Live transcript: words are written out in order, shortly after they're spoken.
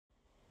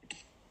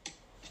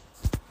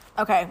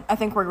Okay, I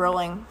think we're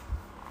rolling.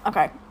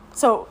 Okay,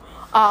 so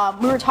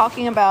we were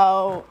talking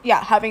about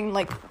having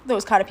like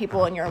those kind of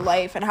people in your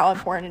life and how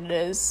important it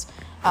is.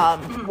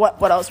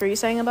 What else were you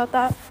saying about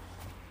that?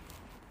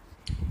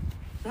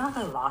 I feel like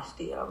I lost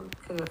you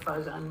because you're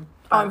frozen.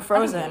 Oh, I'm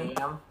frozen.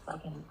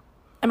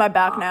 Am I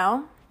back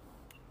now?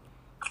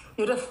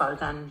 You're just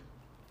frozen.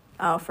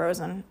 Oh,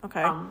 frozen.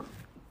 Okay.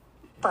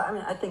 But I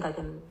mean, I think I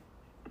can.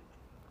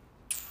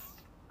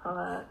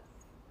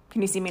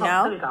 Can you see me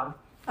now? There we go.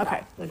 Okay.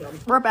 Yeah, we're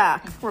good. We're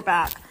back. We're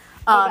back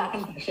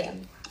in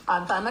session.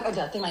 So I'm like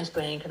adjusting my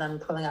screen because I'm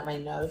pulling out my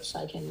notes so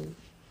I can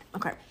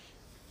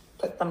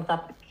put them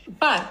up.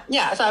 But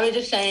yeah, so I was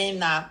just saying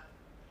that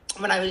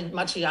when I was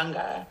much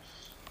younger,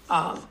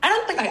 I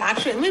don't think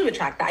let me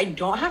retract that. I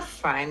don't have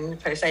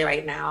friends per se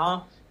right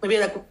now. Maybe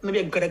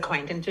a good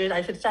acquaintances,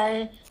 I should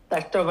say,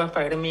 that still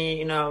refer to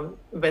me,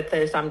 with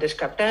this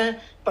descriptor.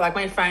 But like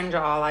my friends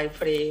are all like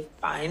pretty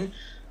fine.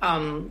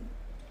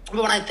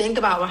 But when I think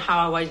about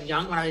how I was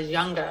when I was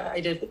younger, I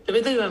just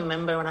vividly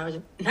remember when I was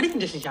not even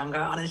just younger,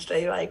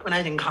 honestly, like when I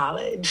was in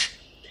college,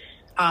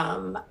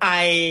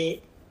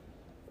 I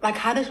like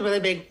had this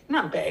really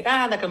not big, I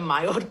had like a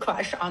mild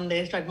crush on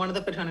this, like one of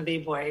the fraternity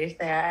boys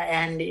there.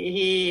 And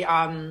he,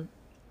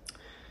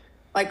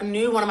 like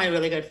knew one of my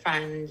really good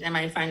friends, and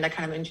my friend like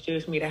kind of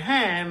introduced me to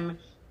him.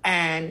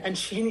 And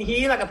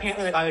he like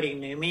apparently like already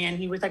knew me, and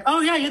he was like,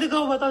 "Oh yeah, you're the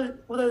girl with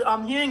those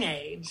hearing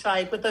aids,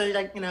 like with those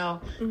like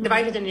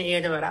devices in your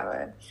ears or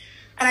whatever."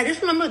 And I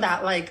just remember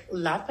that like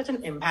left such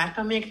an impact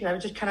on me because I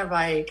was just kind of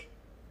like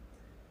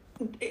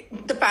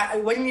the fact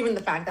it wasn't even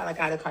the fact that like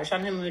I had a crush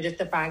on him, it was just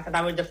the fact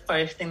that was the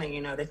first thing that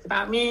you noticed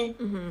about me,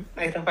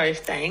 like the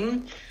first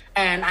thing.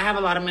 And I have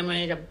a lot of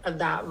memories of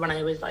that when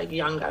I was like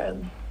younger.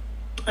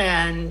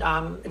 And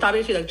it's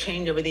obviously like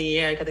changed over the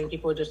years. I think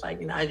people just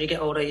like, as you get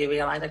older, you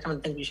realize like some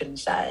of the things you shouldn't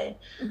say.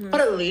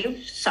 But it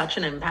leaves such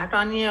an impact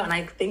on you. And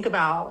I think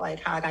about like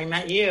how like I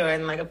met you,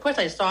 and like of course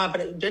I saw it, but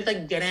it just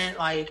like didn't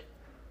like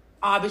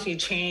obviously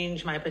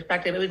change my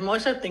perspective. It was more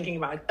so thinking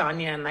about like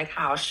Tanya and like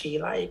how she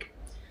like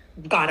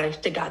got us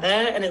together,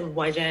 and it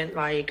wasn't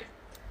like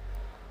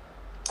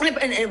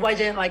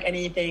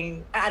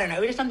anything, I don't know,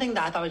 it was just something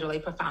that I thought was really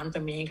profound for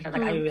me because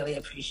I really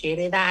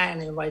appreciated that.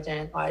 And it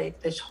wasn't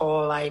like this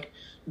whole like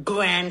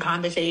grand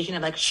conversation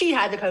of like, she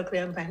had a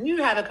cochlear implant,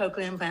 you have a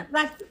cochlear implant,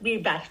 let's be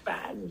best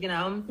friends,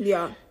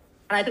 Yeah. And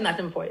I think that's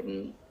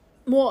important.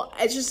 Well,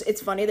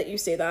 it's funny that you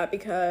say that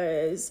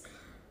because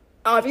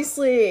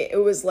obviously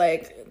it was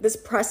like this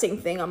pressing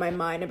thing on my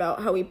mind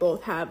about how we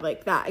both have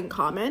like that in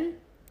common,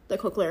 the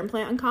cochlear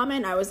implant in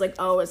common. I was like,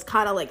 oh, it's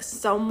kind of like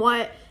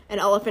somewhat an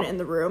elephant in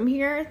the room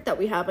here that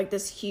we have like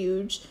this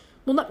huge,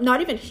 well,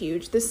 not even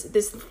huge, this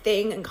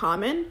thing in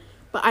common.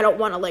 But I don't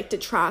want to like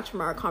detract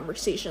from our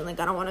conversation. Like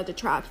I don't want to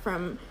detract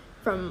from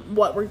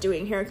what we're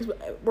doing here, because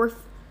we're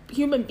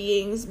human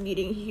beings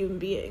meeting human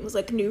beings,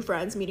 like new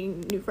friends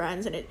meeting new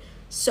friends, and it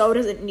so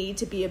doesn't need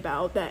to be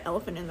about that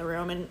elephant in the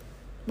room. And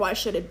why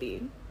should it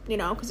be?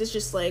 Because it's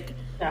just like,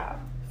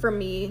 for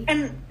me.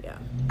 And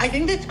I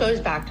think this goes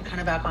back to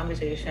kind of our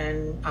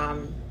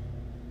conversation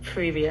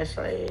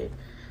previously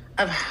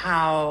of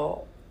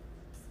how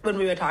when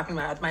we were talking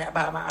about my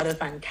other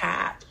friend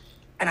Kat,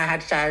 and I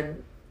had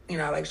said,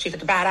 like she's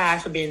such a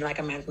badass for being like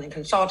a management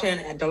consultant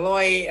at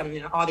Deloitte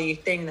and all these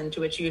things, and to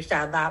which you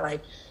said that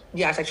like,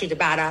 yes, like she's a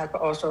badass,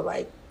 but also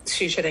like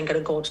she shouldn't get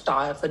a gold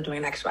star for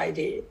doing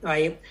XYZ,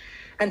 right?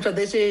 And so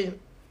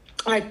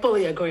I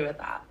fully agree with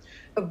that.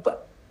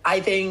 But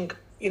I think,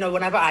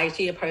 whenever I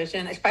see a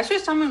person, especially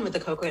someone with a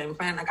cochlear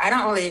implant, like I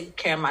don't really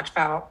care much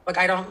about, like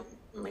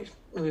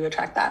maybe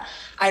retract that.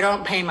 I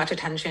don't pay much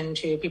attention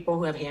to people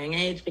who have hearing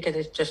aids because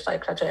it's just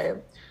like such a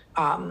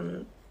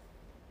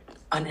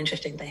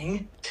uninteresting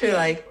thing to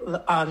like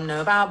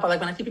know about. But like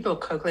when I see people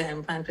with cochlear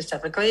implant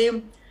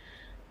specifically,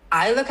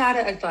 I look at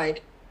it as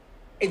like,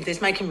 is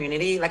this my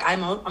community? Like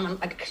I'm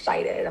like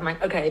excited. I'm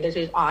like, okay, this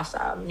is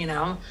awesome,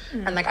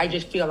 and like I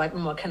just feel like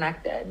more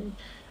connected.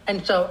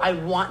 And so I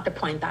want to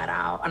point that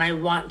out, and I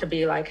want to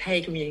be like,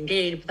 hey, can we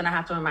engage? But then I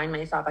have to remind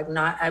myself, like,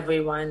 not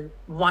everyone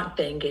wants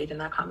to engage in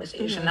that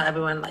conversation. Not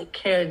everyone like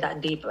cares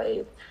that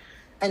deeply.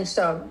 And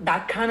so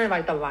that's kind of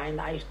like the line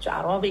that I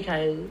straddle,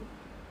 because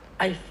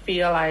I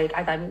feel like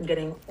as I'm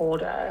getting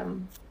older,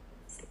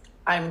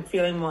 I'm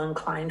feeling more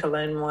inclined to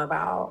learn more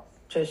about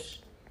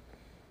just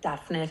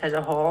deafness as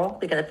a whole,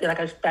 because I feel like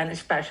I've spent,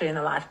 especially in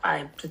the last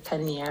 5 to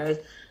 10 years,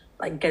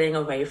 like getting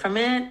away from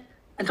it.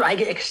 And so I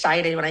get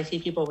excited when I see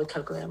people with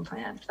cochlear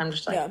implants. I'm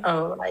just like,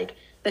 oh, like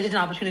this is an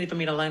opportunity for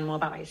me to learn more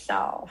about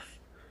myself.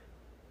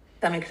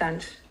 That makes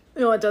sense?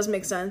 It does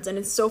make sense. And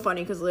it's so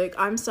funny because like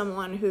I'm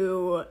someone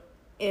who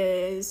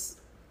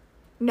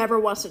never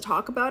wants to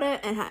talk about it,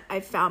 and I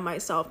found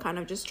myself kind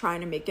of just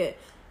trying to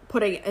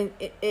putting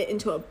it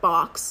into a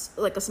box,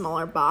 like a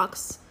smaller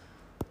box.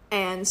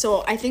 And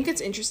so I think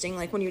it's interesting,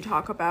 like when you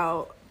talk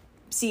about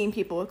seeing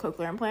people with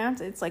cochlear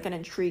implants, it's like an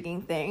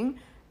intriguing thing,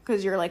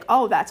 because you're like,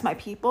 oh, that's my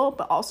people,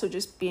 but also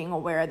just being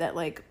aware that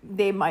like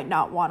they might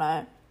not want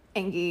to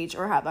engage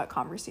or have that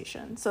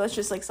conversation. So it's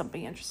just like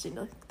something interesting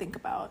to think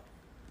about.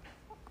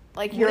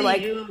 Like, you're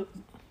like,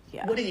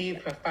 yeah. What do you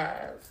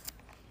prefer?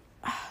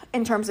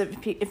 In terms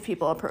of if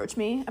people approach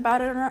me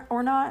about it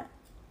or not?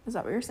 Is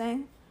that what you're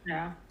saying?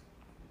 Yeah.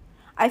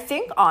 I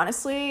think,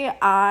 honestly,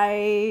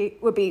 I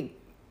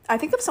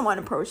think if someone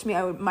approached me,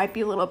 might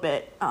be a little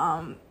bit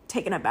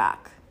taken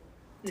aback,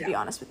 to be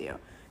honest with you.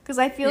 Because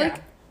I feel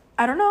like,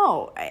 I don't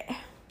know.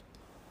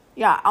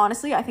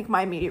 Honestly, I think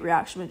my immediate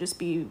reaction would just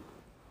be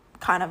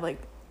kind of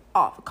like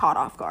caught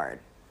off guard.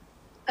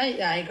 I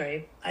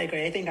agree. I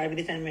think I'd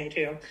be the same way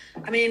too.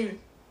 I mean,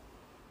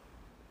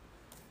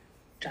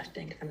 just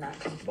think I'm not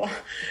comfortable.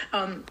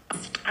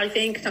 I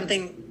think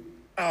something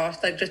else,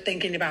 like just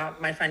thinking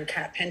about my friend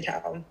Kat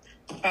Pinto.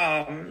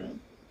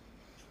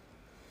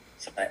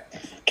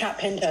 Kat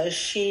Pinto,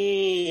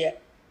 she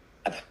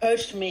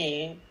approached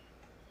me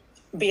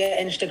via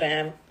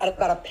Instagram. I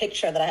got a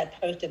picture that I had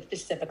posted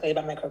specifically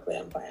about my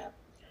cochlear implant.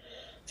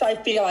 So I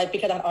feel like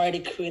because I'd already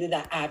created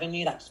that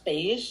avenue, that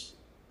space,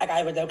 like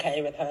I was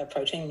okay with her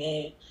approaching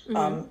me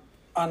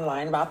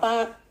online about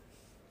that.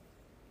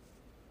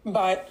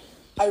 But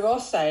I will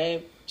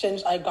say,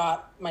 since I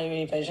got my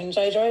revision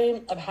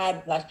surgery, I've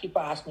had less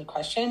people ask me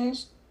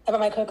questions about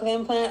my cochlear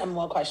implant and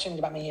more questions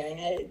about my hearing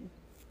aid.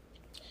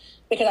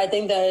 Because I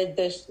think there's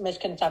this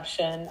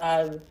misconception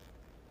of,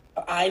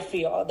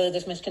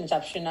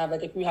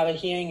 like, if you have a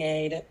hearing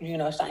aid, you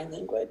know sign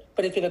language.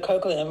 But if you have a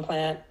cochlear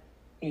implant,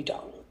 you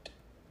don't.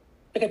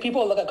 Because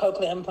people look at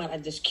cochlear implant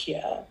as this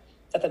cure.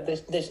 That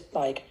this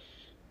like,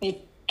 you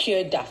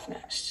cure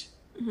deafness.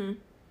 Mm-hmm. Does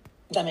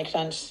that make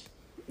sense?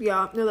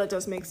 Yeah, no, that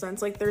does make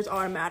sense. Like, there's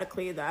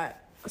automatically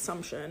that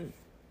assumption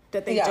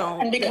that they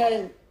don't. And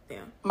because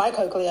my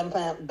cochlear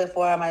implant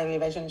before my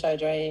revision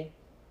surgery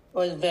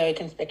was very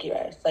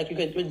conspicuous. Like, you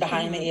could,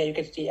 behind the ear, you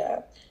could see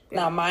it. Yeah.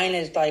 Now, mine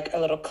is like a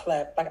little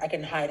clip, like I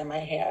can hide in my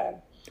hair.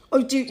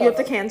 Oh, do you have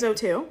the Kanzo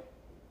too?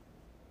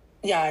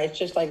 Yeah, it's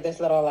just like this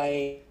little,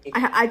 like...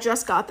 I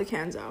just got the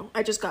Kanzo.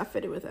 I just got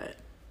fitted with it.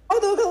 Oh,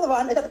 the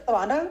Lavanda? Is that the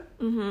Lavanda?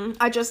 Mm-hmm.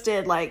 I just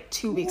did, like,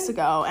 2 weeks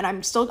ago, and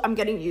I'm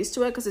getting used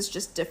to it because it's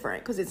just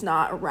different, because it's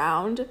not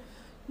around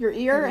your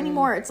ear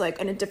anymore. It's,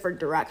 like, in a different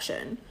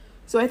direction.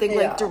 So I think,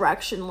 like,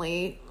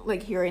 directionally,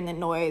 like, hearing the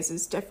noise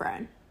is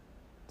different.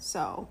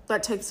 So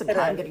that takes some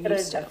time getting used to. It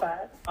is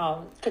different.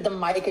 Because the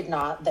mic is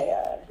not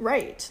there.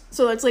 Right.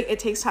 So it's, like, it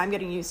takes time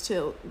getting used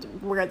to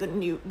where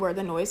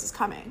the noise is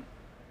coming.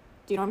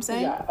 Do you know what I'm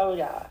saying? Yeah. Oh,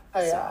 yeah.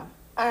 Yeah.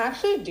 I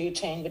actually do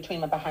change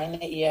between my behind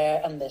the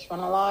ear and this one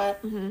a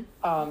lot.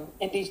 Mm-hmm.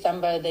 In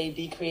December, they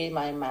decreased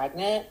my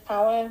magnet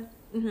power.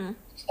 Mm-hmm.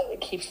 So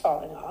it keeps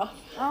falling off.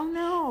 Oh,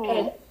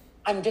 no.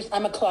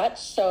 I'm a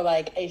klutz. So,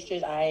 like, it's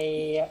just,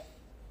 I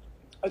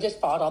just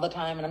fall all the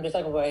time. And I'm just,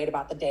 like, worried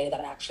about the day that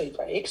it actually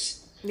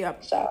breaks.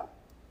 Yep. So,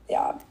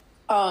 yeah.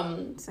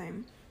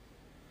 Same.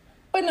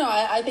 But no,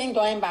 I think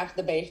going back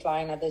to the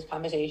baseline of this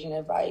conversation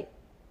of, like,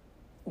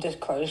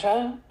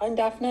 disclosure on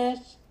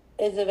deafness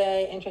is a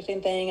very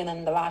interesting thing. And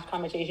then the last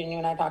conversation, you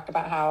and I talked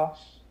about how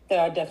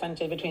there are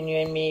differences between you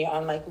and me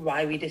on, like,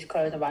 why we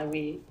disclose and why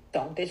we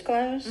don't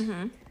disclose.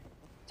 Mm-hmm.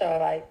 So,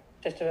 like,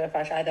 just to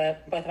refresh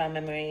both of our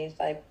memories,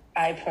 like,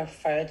 I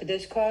prefer to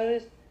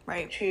disclose.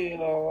 Right.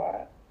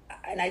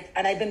 And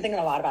I've been thinking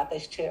a lot about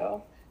this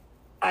too.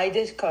 I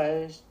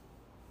disclose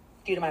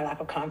due to my lack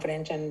of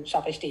confidence and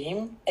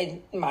self-esteem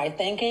in my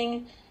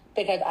thinking,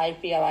 because I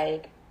feel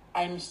like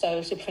I'm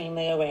so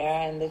supremely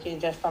aware, and this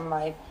is just from,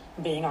 like,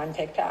 being on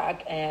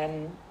TikTok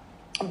and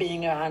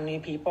being around new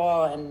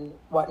people and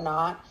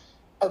whatnot,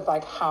 of,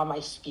 like, how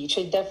my speech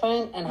is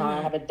different and how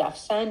I have a deaf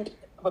scent,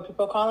 what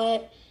people call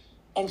it.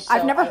 And so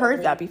I've never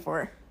heard that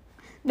before.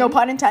 No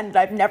pun intended.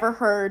 I've never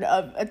heard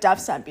of a deaf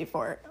scent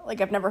before. Like,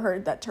 I've never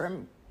heard that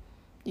term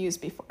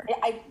used before.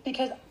 Yeah,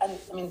 because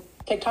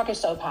TikTok is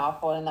so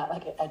powerful in that,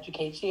 like, it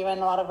educates you in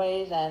a lot of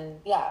ways, and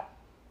yeah,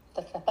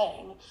 that's the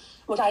thing,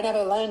 which I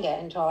never learned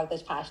it until, like,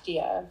 this past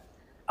year.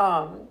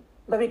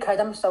 But because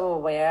I'm so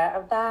aware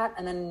of that,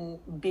 and then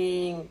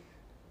being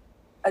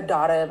a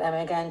daughter of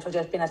immigrants, or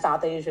just being a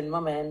South Asian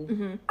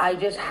woman, I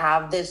just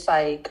have this,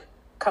 like,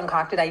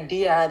 concocted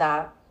idea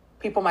that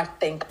people might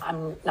think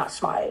I'm not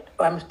smart,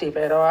 or I'm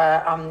stupid, or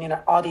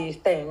all these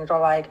things, or,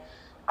 like,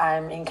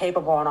 I'm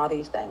incapable and all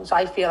these things. So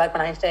I feel like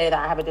when I say that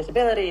I have a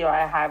disability, or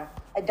I have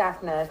a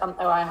deafness,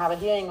 or I have a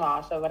hearing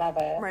loss, or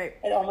whatever, right,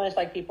 it almost,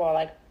 like, people are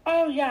like,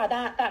 oh yeah,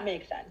 that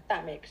makes sense.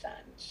 That makes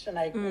sense. And,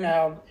 like,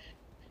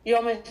 you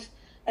almost,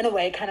 in a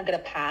way, kind of get a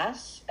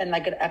pass and,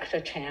 like, an extra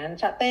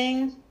chance at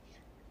things.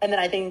 And then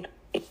I think,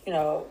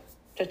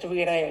 just to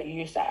reiterate what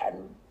you said,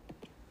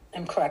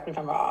 and correct me if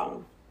I'm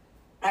wrong,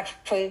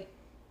 actually,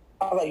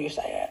 I'll let you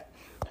say it.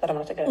 I don't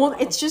want to take it. Well,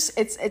 it's just,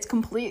 it's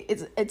complete,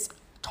 it's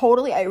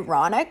totally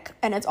ironic,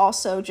 and it's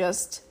also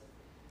just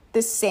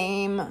the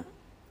same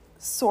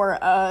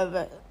sort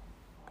of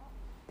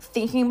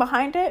thinking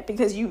behind it,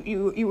 because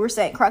you were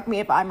saying, correct me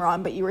if I'm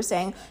wrong, but you were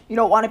saying you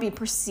don't want to be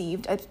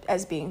perceived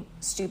as being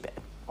stupid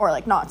or,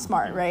 like, not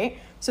smart, right?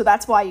 So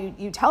that's why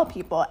you tell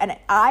people, and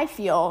I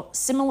feel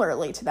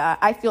similarly to that.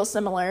 I feel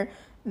similar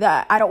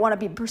that I don't want to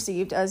be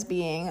perceived as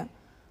being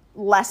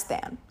less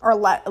than or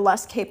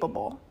less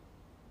capable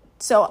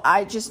So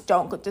I just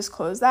don't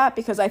disclose that,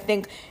 because I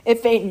think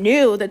if they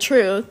knew the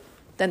truth,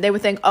 then they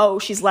would think, oh,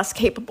 she's less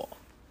capable,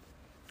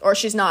 or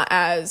she's not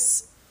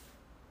as,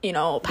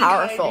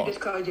 powerful. You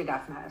disclose your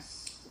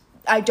deafness.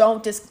 I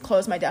don't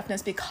disclose my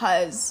deafness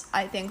because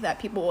I think that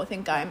people will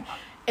think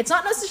it's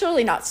not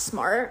necessarily not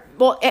smart.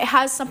 Well, it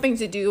has something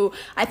to do,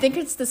 I think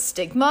it's the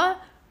stigma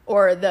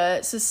or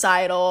the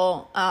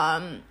societal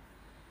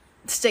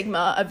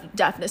stigma of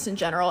deafness in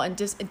general, and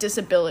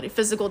disability,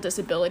 physical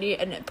disability,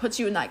 and it puts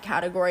you in that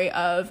category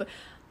of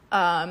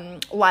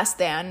less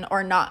than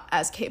or not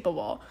as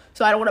capable.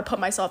 So I don't want to put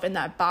myself in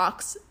that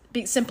box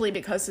simply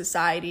because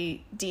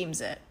society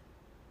deems it.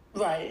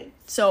 Right.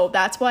 So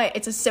that's why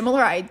it's a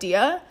similar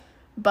idea,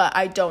 but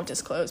I don't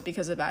disclose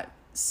because of that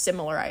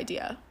similar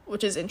idea,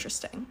 which is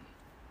interesting.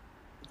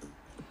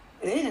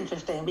 It is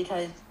interesting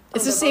because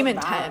it's the same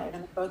intent,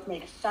 and they both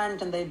make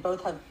sense, and they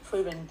both have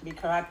proven to be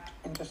correct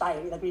in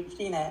society. Like, we've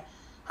seen it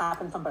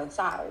happen from both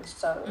sides.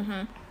 So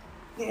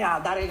yeah,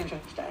 that is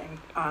interesting.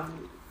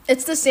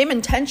 It's the same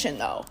intention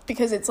though,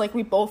 because it's like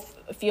we both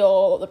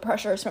feel the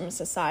pressures from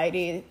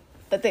society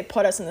that they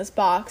put us in this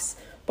box,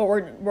 but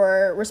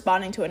we're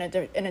responding to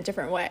it in a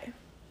different way.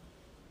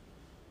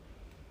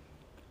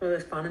 We're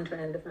responding to it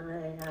in a different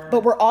way, yeah.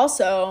 But we're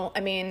also,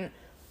 I'm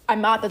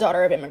not the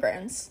daughter of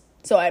immigrants,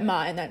 so I'm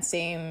not in that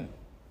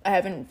I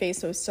haven't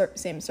faced those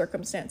same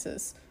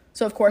circumstances.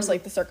 So of course,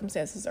 like, the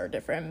circumstances are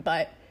different,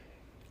 but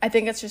I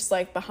think it's just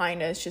like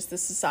behind us, just the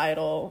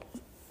societal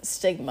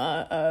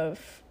stigma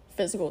of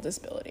physical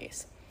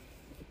disabilities.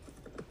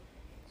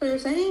 So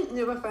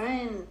you're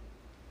referring,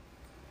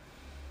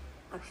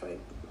 actually,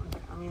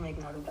 let me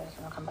make note of this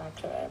and I'll come back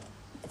to it.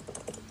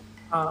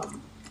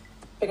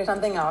 Because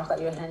something else that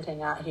you're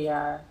hinting at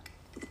here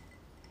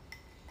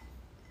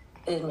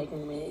is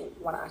making me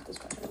want to ask this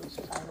question. Let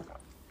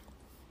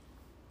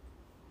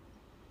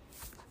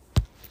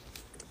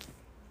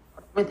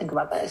me think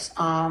about this.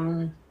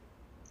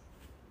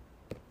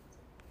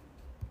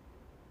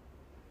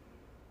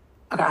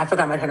 Okay, I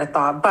forgot my train of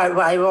thought, but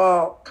I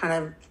will kind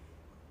of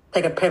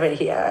take a pivot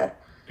here.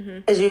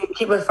 As you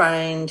keep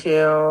referring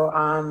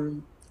to,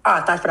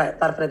 that's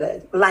what it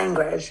is.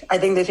 Language. I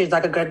think this is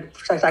like a good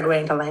segue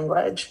into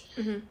language.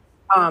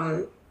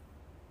 I'm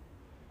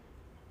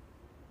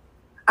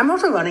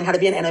also learning how to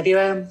be an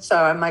interviewer, so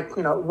I'm like,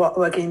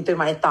 working through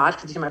my thoughts,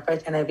 because this is my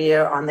first interview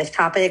on this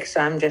topic,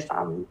 so I'm just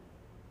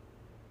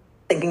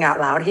thinking out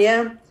loud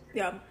here.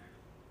 Yeah.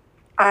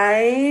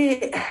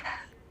 I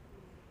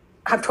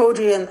have told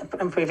you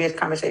in previous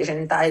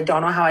conversations that I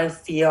don't know how I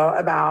feel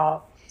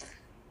about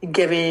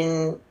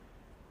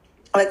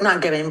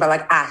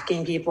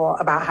asking people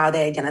about how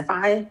they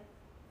identify.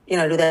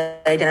 Do they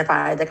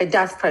identify like a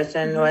deaf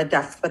person or a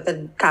deaf with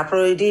a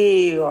capital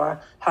D, or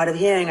hard of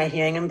hearing or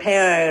hearing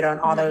impaired, and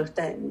all those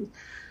things.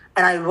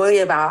 And I worry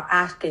about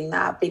asking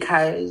that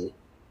because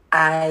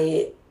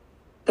I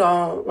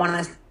don't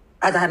want to,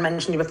 as I had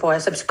mentioned before,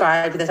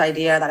 subscribe to this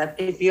idea that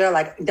if you're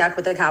like deaf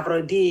with a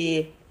capital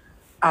D,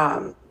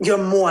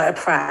 you're more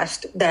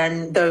oppressed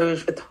than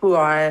those who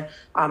are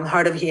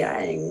hard of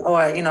hearing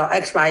or,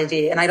 X, Y,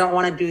 Z. And I don't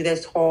want to do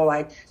this whole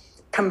like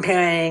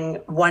comparing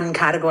one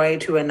category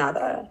to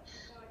another.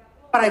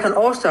 But I can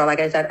also, like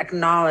I said,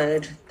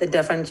 acknowledge the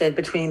differences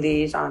between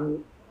these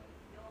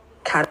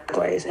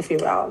categories, if you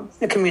will,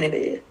 the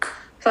community.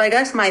 So I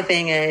guess my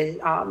thing is,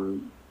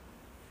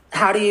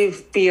 how do you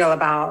feel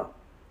about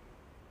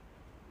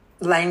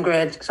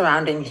language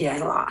surrounding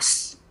hearing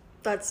loss?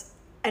 That's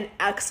an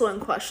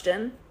excellent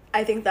question.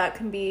 I think that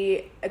can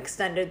be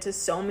extended to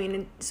so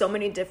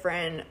many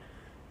different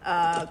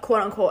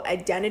quote unquote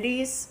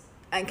identities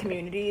and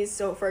communities.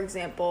 So for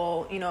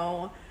example,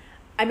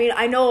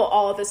 I know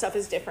all of this stuff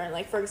is different.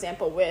 Like, for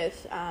example,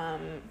 with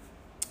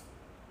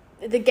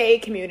the gay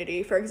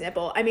community, for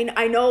example,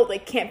 I know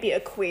like can't be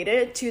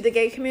equated to the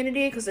gay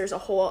community because there's a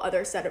whole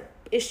other set of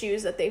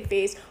issues that they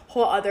face,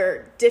 whole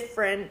other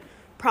different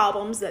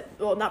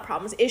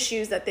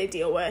issues that they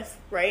deal with,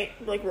 right?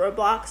 Like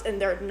roadblocks,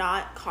 and they're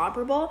not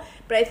comparable.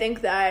 But I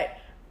think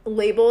that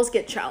labels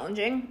get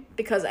challenging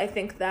because I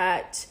think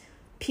that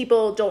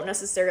people don't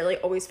necessarily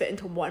always fit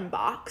into one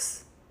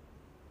box.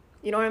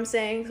 You know what I'm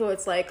saying? So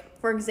it's like,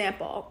 for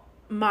example,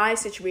 my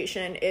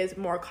situation is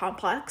more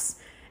complex,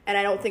 and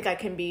I don't think I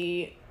can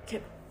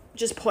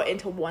just put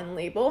into one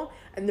label.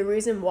 And the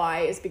reason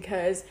why is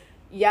because,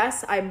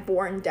 yes, I'm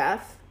born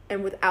deaf,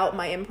 and without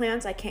my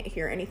implants, I can't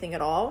hear anything at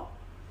all.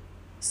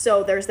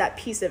 So there's that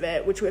piece of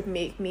it, which would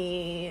make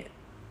me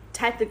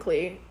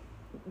technically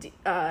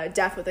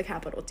deaf with a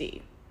capital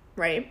D,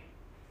 right?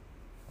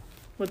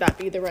 Would that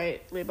be the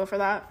right label for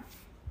that?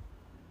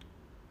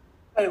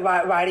 Wait,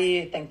 why do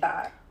you think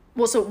that?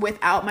 Well, so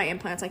without my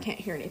implants, I can't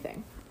hear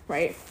anything,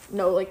 right?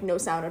 No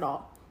sound at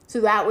all.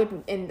 So that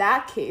would, in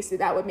that case,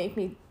 that would make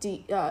me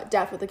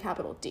deaf with a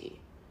capital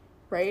D,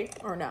 right?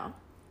 Or no?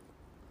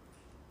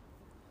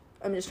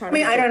 I'm just trying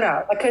to... I don't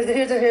know. Because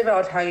here's what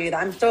I'll tell you.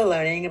 That I'm still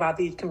learning about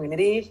these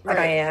communities, like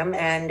I am.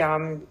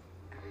 And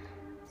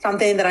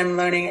something that I'm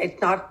learning,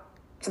 it's not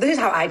So this is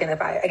how I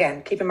identify.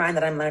 Again, keep in mind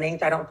that I'm learning,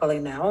 so I don't fully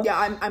know.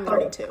 Yeah, I'm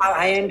learning too. How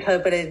I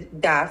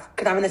interpreted deaf,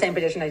 because I'm in the same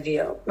position as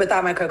you,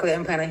 without my cochlear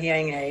implant or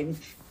hearing aid.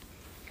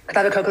 Because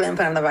I have a cochlear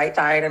implant on the right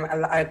side and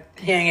a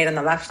hearing aid on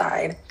the left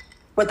side.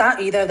 Without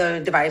either of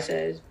those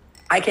devices,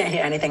 I can't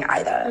hear anything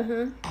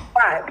either.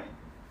 But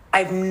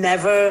I've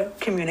never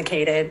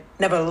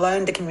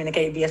learned to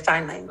communicate via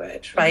sign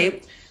language,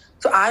 right?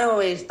 So I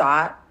always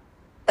thought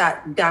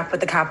that deaf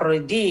with a capital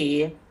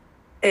D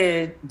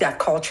is deaf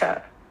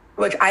culture,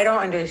 which I don't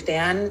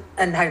understand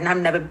and have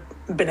never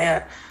been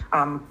a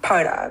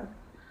part of.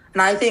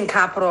 And I think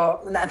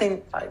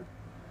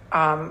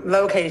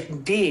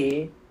lowercase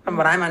d, from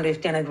what I'm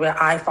understanding, is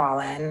where I fall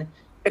in.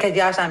 Because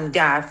yes, I'm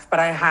deaf, but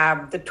I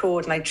have the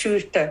tools and I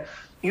choose to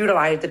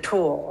utilize the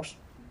tools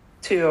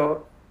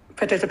to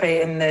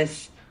participate in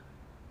this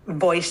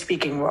voice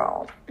speaking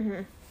world.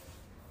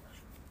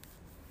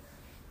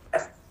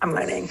 I'm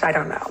learning, so I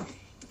don't know.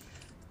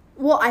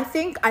 Well, I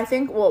think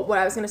what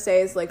I was going to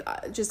say is, like,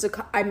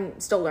 I'm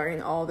still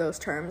learning all those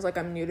terms. Like,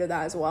 I'm new to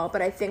that as well.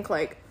 But I think,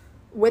 like,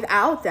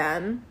 without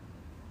them,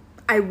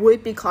 I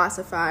would be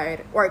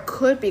classified, or I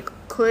could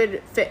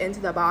fit into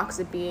the box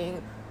of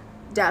being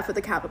deaf with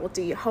a capital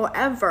D.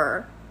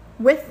 However,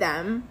 with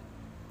them,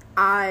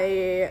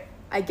 I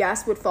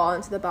guess would fall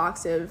into the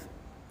box of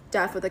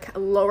deaf with a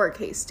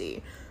lowercase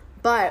d.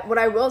 But what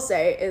I will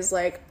say is,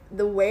 like,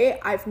 the way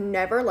I've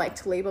never liked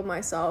to label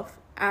myself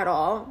at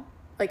all,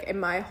 like, in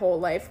my whole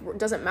life, it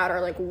doesn't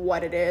matter, like,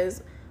 what it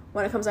is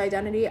when it comes to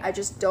identity. I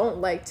just don't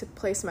like to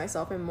place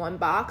myself in one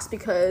box,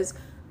 because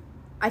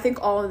I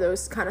think all of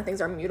those kind of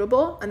things are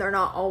mutable and they're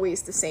not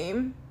always the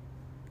same.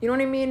 You know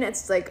what I mean?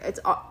 It's like, it's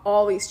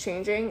always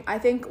changing. I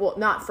think, well,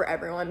 not for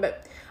everyone,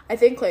 but I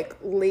think, like,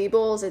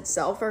 labels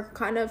itself are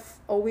kind of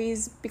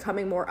always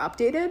becoming more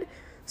updated.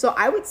 So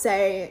I would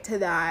say to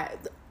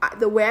that,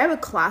 the way I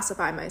would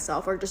classify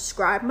myself, or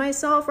describe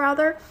myself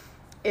rather,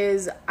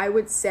 is I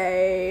would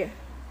say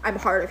I'm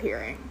hard of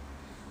hearing.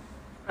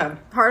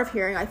 Hard of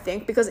hearing, I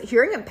think, because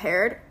hearing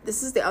impaired,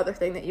 this is the other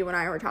thing that you and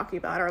I were talking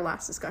about our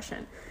last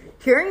discussion.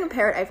 Hearing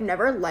impaired, I've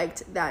never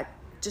liked that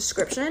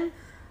description,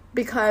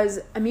 because,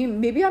 I mean,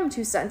 maybe I'm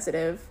too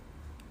sensitive,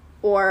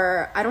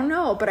 or I don't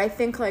know, but I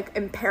think, like,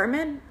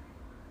 impairment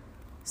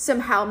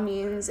somehow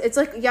means, it's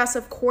like, yes,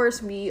 of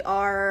course we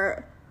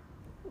are,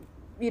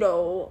 you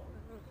know,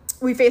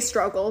 we face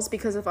struggles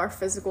because of our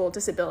physical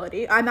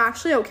disability. I'm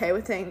actually okay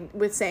with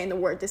saying the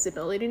word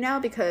disability now,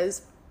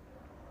 because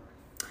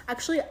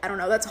actually, I don't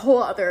know, that's a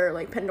whole other,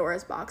 like,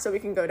 Pandora's box that we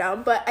can go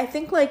down. But I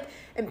think, like,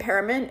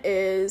 impairment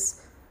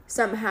is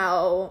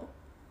somehow,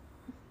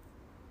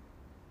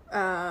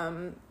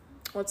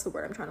 what's the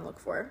word I'm trying to look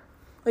for?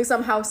 Like,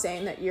 somehow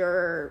saying that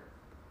you're,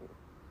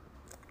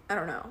 I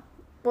don't know.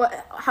 Well,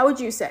 how would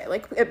you say?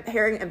 Like,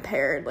 hearing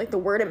impaired, like, the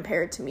word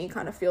impaired to me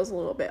kind of feels a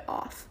little bit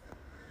off.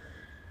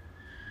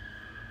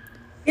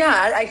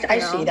 Yeah, I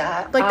see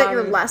that. Like, that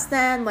you're less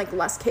than, like,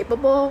 less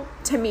capable.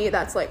 To me,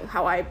 that's, like,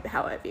 how I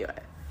view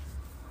it.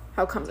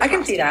 How comes I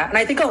can see that. And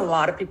I think a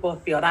lot of people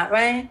feel that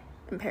way.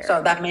 Impaired.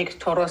 So that makes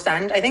total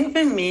sense. I think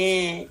for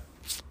me,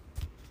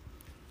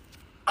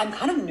 I'm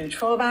kind of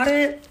neutral about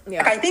it.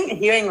 Yeah. Like, I think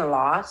hearing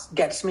loss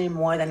gets me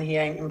more than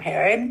hearing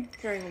impaired.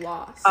 Hearing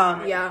loss.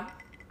 Yeah.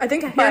 I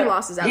think hearing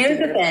loss is outdated.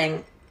 Here's the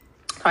thing.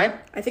 Sorry?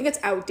 I think it's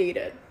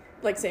outdated.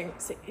 Like, saying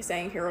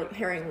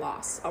hearing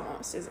loss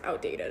almost is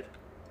outdated.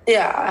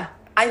 Yeah.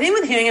 I think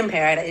with hearing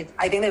impaired,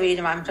 I think the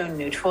reason why I'm so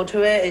neutral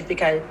to it is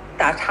because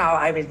that's how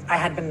I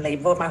had been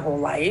labeled my whole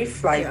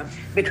life. Like,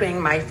 between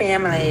my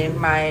family,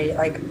 my,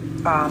 like,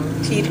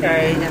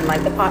 teachers, and,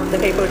 like, the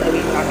papers I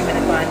read,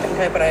 documented science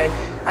interpreter,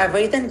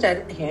 everything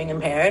said hearing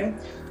impaired,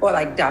 or,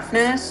 like,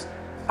 deafness.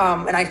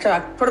 And I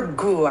sort of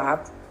grew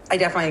up,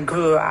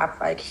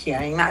 like,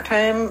 hearing that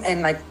term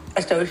and, like,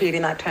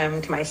 associating that term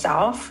to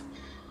myself.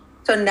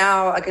 So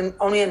now, like,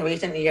 only in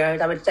recent years,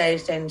 I would say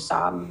since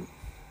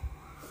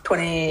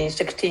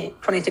 2016,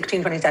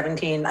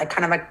 2017, I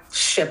kind of, like,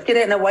 shifted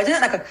it. And it wasn't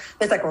like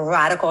this, like,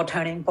 radical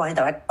turning point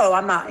that, like, oh,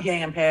 I'm not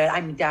hearing impaired,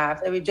 I'm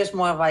deaf. It was just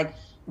more of, like,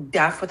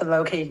 deaf with a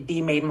lowercase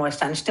d made more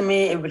sense to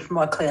me. It was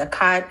more clear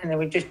cut, and it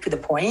was just to the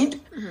point.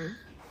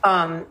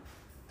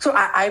 So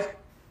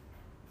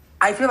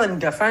I feel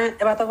indifferent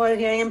about the word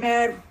hearing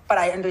impaired, but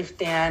I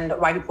understand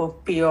why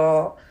people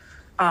feel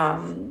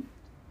kind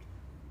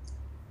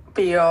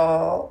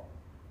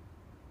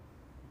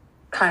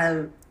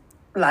of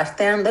less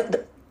than.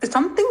 There's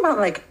something about,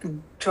 like,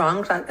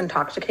 drunk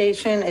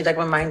intoxication is, like,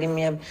 reminding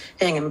me of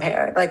hearing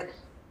impaired, like,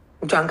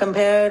 drunk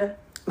impaired.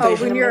 Oh,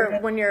 when you're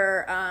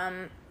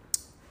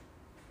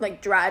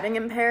like, driving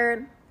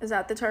impaired, is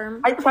that the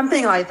term?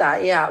 Something like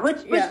that, yeah. Which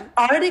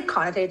already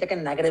connotates, like, a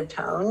negative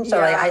tone. So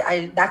like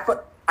I that's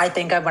what I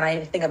think of when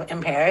I think of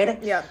impaired.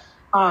 Yeah.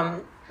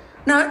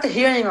 Now, the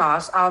hearing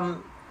loss.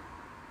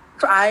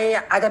 So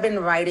as I've been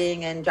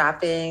writing and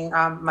drafting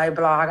my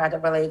blog as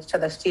it relates to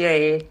the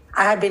series,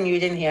 I have been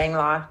using hearing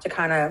loss to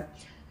kind of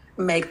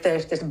make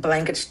this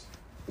blanket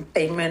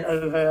statement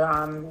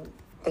over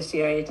the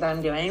series that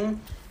I'm doing.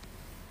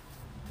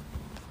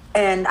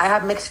 And I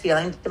have mixed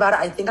feelings about it.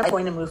 I think I'm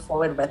going to move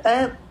forward with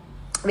it.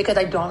 because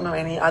I don't know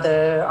any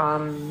other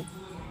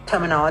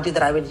terminology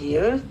that I would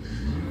use.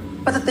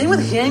 But the thing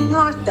with hearing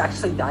loss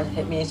actually does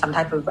hit me some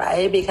type of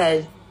way,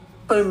 because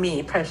for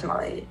me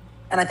personally,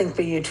 and I think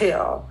for you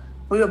too,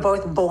 we were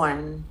both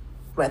born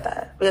with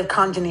it. We have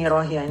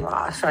congenital hearing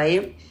loss,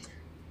 right?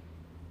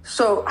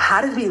 So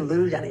how did we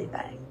lose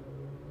anything?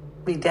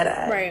 We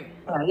didn't. Right?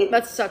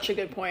 That's such a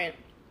good point.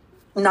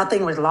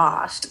 Nothing was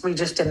lost. We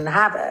just didn't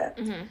have it.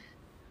 Mm-hmm.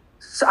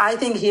 So I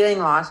think hearing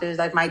loss is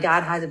like, my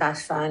dad has a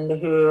best friend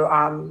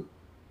who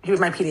he was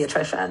my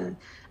pediatrician,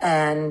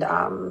 and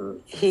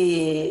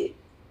he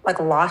like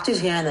lost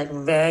his hearing like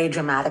very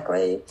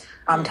dramatically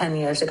 10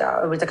 years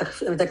ago. It was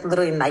like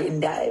literally night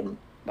and day.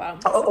 Wow.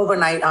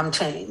 Overnight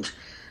change.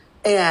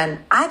 And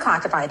I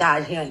classify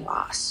that as hearing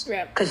loss.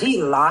 Yeah. Because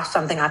he lost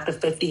something after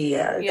 50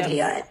 years of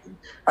hearing.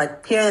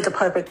 Like hearing is a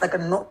perfect, like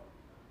a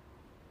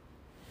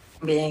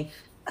being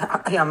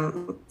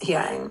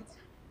hearing.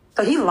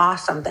 So he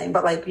lost something,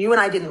 but like you and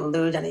I didn't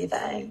lose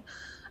anything.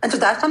 And so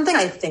that's something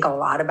I think a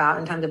lot about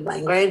in terms of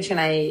language. And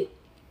I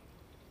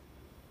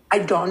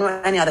don't know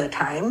any other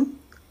time.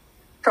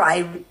 So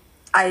I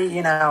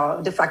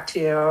deflect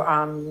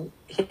to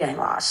hearing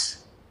loss.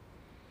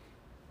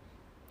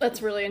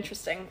 That's really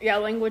interesting. Yeah,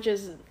 language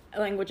is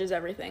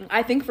everything.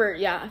 I think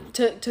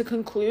to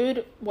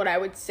conclude what I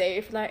would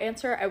say for that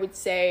answer, I would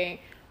say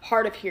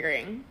hard of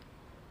hearing.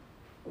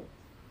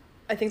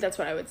 I think that's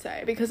what I would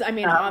say, because I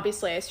mean,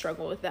 obviously I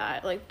struggle with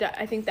that. Like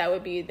I think that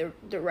would be the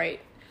right,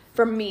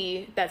 for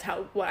me, that's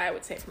what I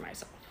would say for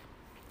myself.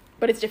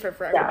 But it's different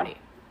for everybody.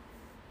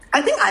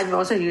 I think I've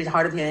also used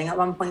hard of hearing at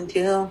one point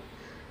too.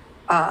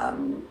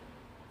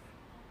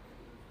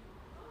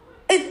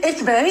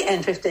 It's very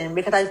interesting,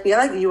 because I feel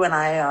like you and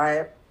I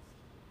are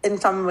in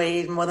some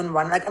ways more than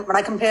one. Like when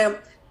I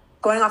compare,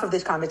 going off of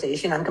this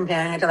conversation, I'm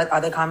comparing it to like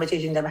other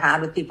conversations I've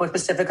had with people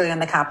specifically in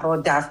the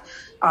capital deaf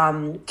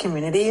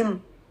community.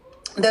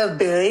 They're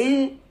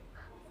very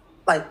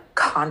like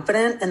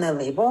confident in their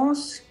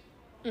labels.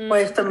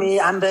 Whereas for me,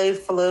 I'm very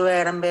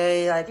fluid. I'm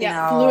very like,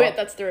 fluid.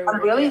 That's the word.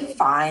 I'm really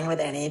fine with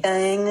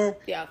anything.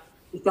 Yeah.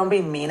 Don't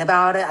be mean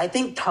about it. I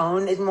think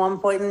tone is more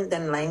important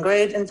than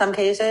language in some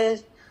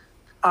cases.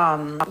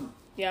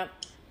 Yeah.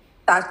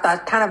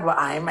 That's kind of what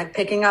I'm like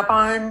picking up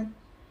on.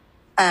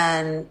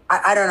 And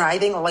I don't know. I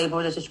think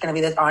labels is just going to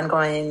be this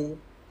ongoing,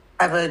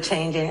 ever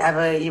changing,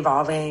 ever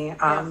evolving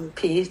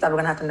piece that we're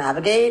going to have to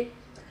navigate.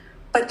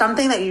 But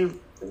something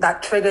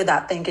that triggered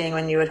that thinking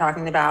when you were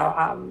talking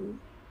about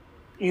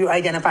you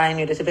identifying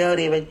your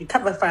disability, but you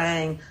kept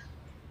referring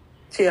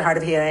to your hard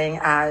of hearing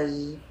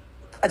as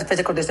a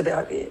physical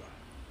disability.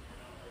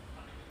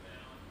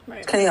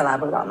 Right. Can you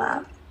elaborate on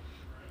that?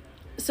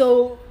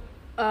 So,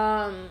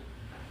 can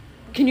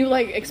you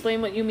like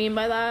explain what you mean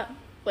by that?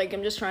 Like,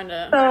 I'm just trying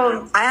to.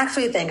 So I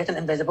actually think it's an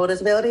invisible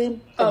disability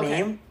for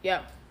me.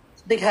 Yeah.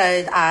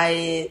 Because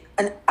I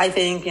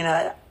think,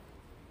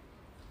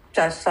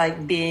 just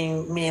like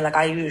being me, like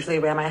I usually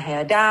wear my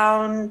hair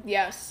down.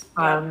 Yes.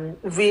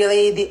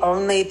 Really the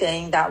only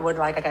thing that would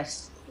like, I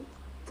guess,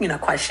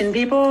 question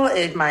people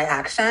is my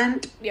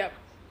accent. Yep.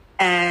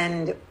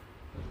 And,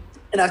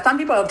 some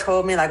people have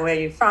told me like, where are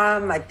you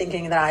from? Like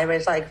thinking that I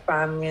was like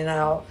from,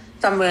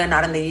 somewhere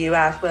not in the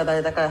US where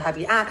there's like a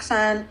heavy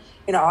accent,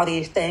 all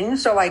these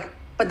things. So like,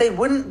 but they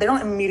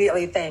don't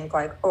immediately think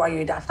like, oh, are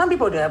you deaf? Some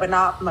people do, but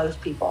not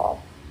most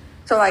people.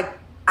 So like,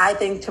 I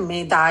think to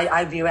me that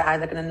I view it as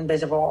like an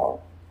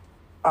invisible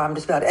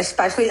disability,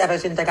 especially ever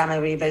since I got my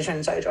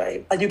revision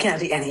surgery. Like you can't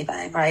see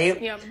anything,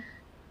 right? Yeah.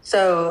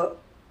 So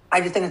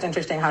I just think it's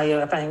interesting how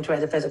you're referring to it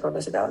as a physical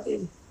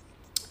disability.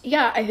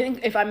 Yeah, I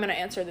think if I'm going to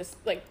answer this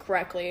like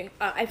correctly,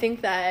 I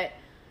think that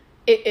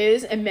it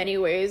is in many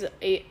ways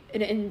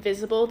an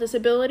invisible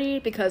disability,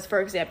 because, for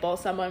example,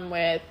 someone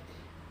with,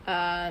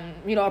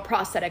 a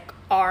prosthetic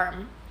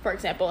arm, for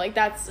example, like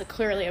that's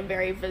clearly a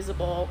very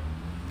visible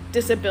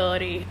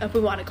disability, if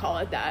we want to call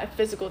it that,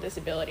 physical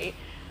disability,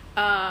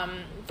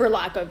 for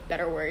lack of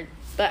better word.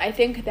 But I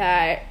think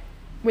that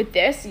with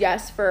this,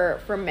 yes,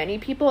 for many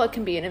people, it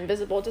can be an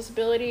invisible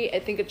disability. I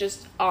think it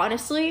just,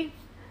 honestly,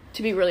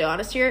 to be really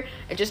honest here,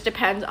 it just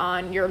depends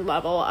on your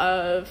level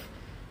of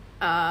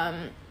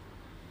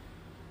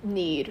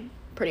need,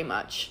 pretty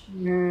much.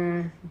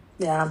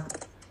 Yeah.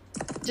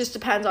 Just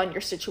depends on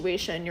your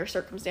situation, your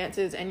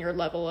circumstances, and your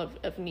level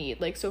of need.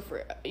 Like, so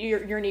for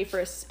your need for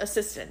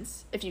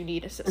assistance, if you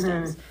need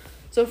assistance.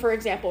 So, for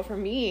example, for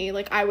me,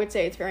 like, I would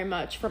say it's very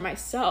much, for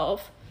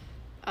myself,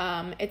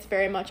 it's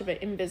very much of an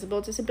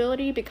invisible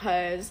disability,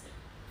 because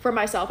for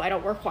myself, I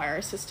don't require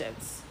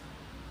assistance.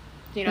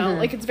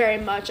 Like, it's very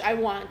much,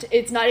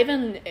 it's not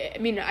even, I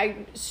mean,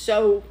 I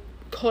so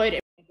could.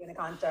 In a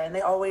concert, and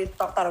they always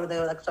thought they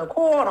were like so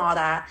cool and all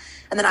that,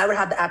 and then I would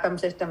have the FM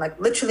system like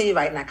literally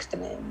right next to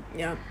me.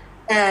 Yeah.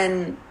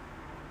 And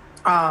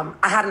I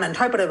had an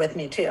interpreter with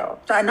me too.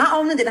 So I not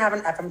only did I have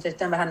an FM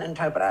system, but I had an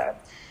interpreter.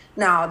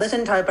 Now this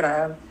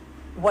interpreter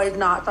was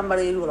not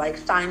somebody who like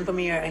signed for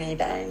me or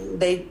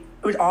anything. It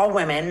was all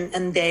women,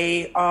 and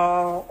they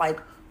all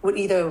like would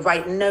either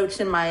write notes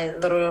in my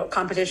little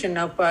composition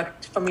notebook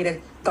for me to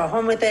go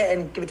home with it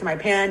and give it to my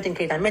parents in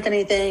case I missed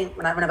anything,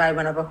 whenever I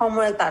went over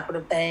homework, that sort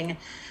of thing.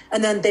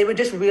 And then they would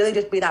just really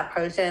just be that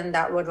person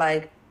that would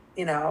like,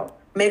 you know,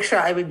 make sure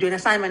I was doing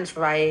assignments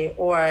right,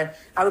 or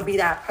I would be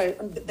that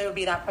there would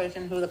be that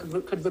person who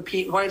could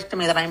repeat words to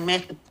me that I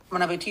missed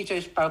whenever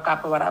teachers spoke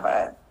up or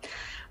whatever.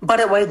 But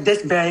it was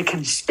this very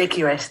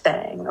conspicuous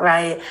thing,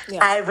 right? Yeah.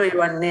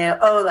 Everyone knew,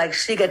 oh, like,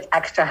 she gets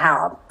extra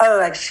help. Oh,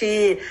 like,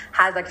 she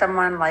has, like,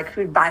 someone, like,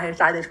 who's by her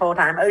side this whole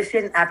time. Oh, she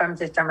has an FM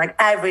system. Like,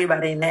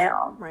 everybody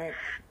knew. Right.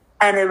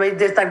 And it was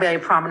just, like, a very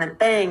prominent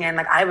thing. And,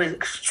 like, I was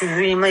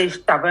extremely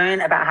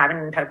stubborn about having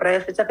an interpreter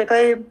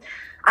specifically.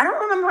 I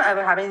don't remember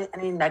ever having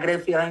any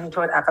negative feeling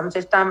toward FM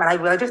system. And I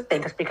really just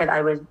think it's because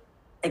I was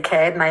a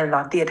kid and I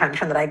loved the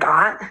attention that I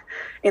got.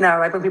 You know,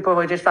 like when people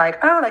were just like,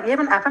 oh, like you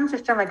have an FM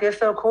system, like you're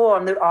so cool.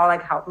 And they'd all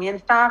like help me and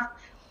stuff.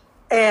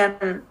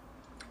 And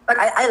like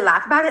I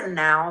laugh about it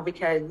now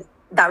because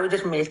that was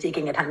just me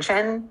seeking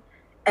attention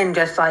and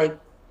just like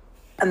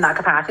in that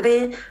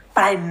capacity.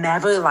 But I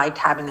never liked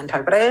having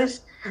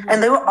interpreters. Mm-hmm.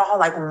 And they were all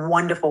like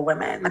wonderful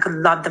women. Like I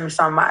loved them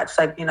so much.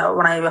 Like, you know,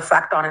 when I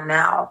reflect on it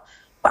now,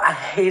 but I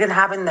hated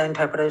having the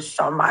interpreters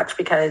so much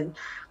because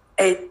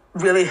it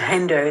really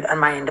hindered on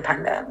my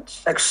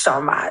independence, like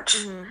so much.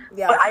 Mm-hmm.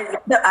 Yeah.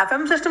 But the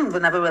FM system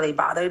never really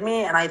bothered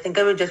me, and I think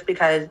it was just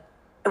because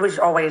it was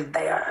always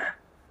there.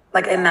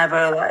 Like it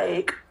never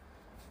like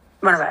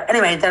went away.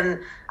 Anyway,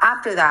 then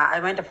after that, I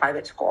went to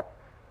private school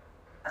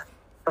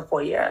for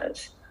 4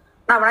 years.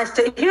 Now, when I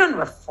sit here and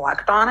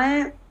reflect on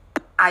it,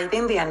 I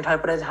think the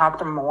interpreters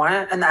helped more,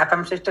 and the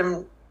FM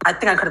system, I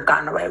think I could have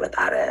gotten away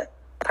without it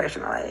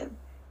personally.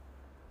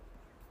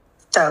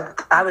 So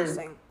that was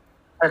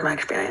my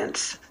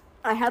experience.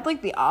 I had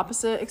like the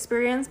opposite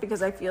experience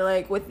because I feel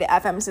like with the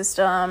FM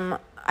system,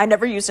 I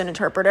never used an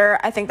interpreter.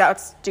 I think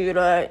that's due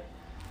to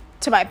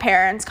my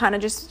parents kind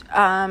of just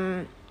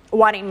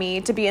wanting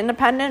me to be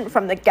independent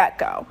from the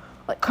get-go.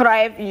 Like, could I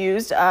have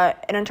used an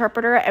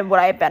interpreter and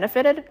would I have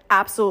benefited?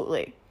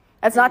 Absolutely.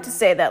 That's not to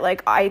say that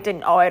like I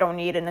don't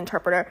need an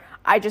interpreter.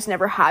 I just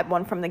never had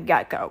one from the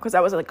get-go because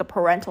that was like a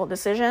parental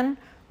decision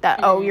that,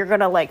 you're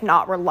going to like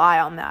not rely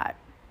on that.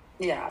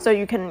 Yeah. So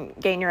you can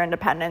gain your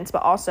independence,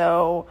 but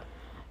also,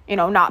 you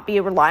know, not be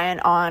reliant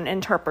on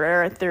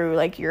interpreter through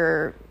like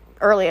your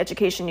early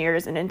education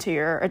years and into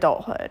your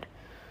adulthood.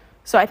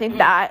 So I think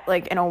that,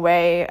 like, in a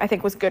way, I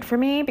think was good for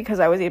me because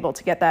I was able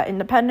to get that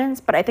independence.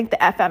 But I think the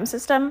FM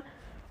system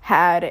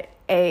had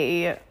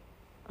an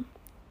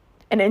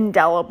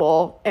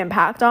indelible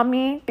impact on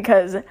me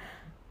because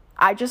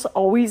I just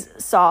always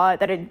saw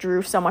that it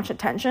drew so much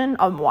attention,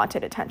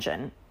 unwanted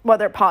attention,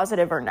 whether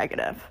positive or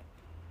negative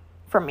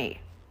for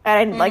me. And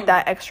I didn't like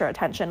that extra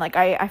attention. Like,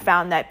 I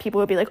found that people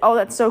would be like, oh,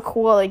 that's so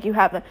cool. Like, you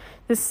have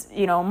this,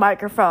 you know,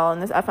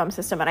 microphone, this FM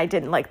system. And I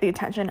didn't like the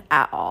attention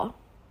at all.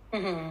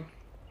 Mm-hmm.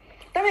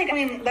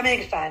 That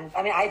makes sense.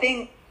 I mean, I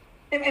think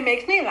it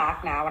makes me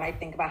laugh now when I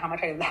think about how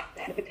much I loved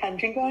that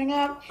attention growing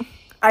up.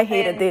 I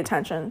hated the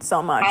attention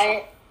so much.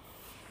 And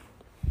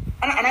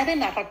I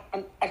think that's like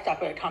a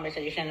separate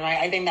conversation, right?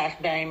 I think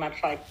that's very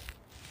much like,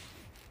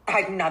 it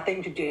had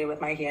nothing to do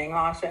with my hearing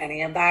loss or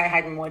any of that. It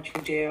had more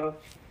to do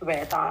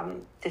with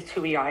just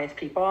who we are as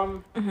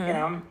people, you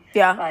know?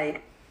 Yeah.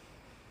 Like,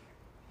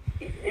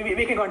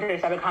 we can go into a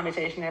separate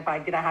conversation if,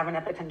 like, did I have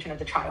enough attention as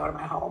a child in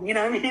my home? You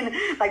know what I mean?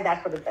 Like,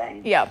 that sort of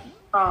thing. Yeah.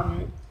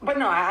 But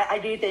no, I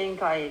do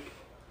think, like,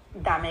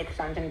 that makes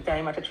sense and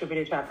very much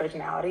attributed to our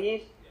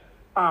personalities.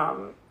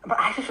 But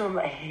I just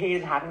remember I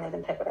hated having those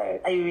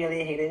interpreters. I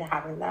really hated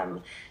having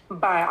them.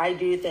 But I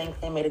do think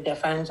they made a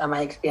difference on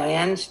my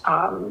experience.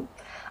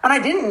 And I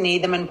didn't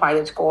need them in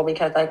private school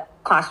because, like,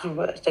 classes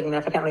were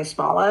significantly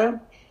smaller.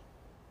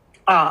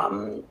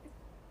 Yeah,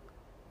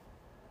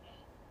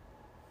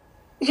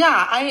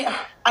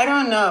 I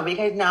don't know,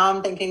 because now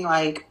I'm thinking,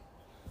 like,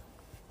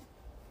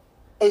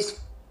 is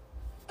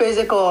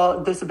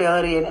physical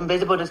disability and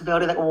invisible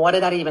disability, like, what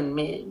did that even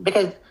mean?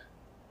 Because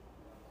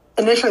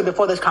initially,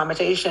 before this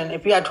conversation,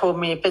 if you had told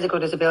me physical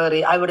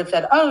disability, I would have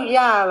said, oh,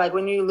 yeah, like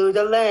when you lose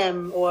a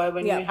limb or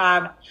when you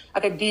have,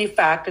 like, a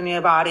defect in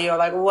your body or,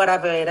 like,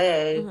 whatever it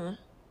is. Mm-hmm.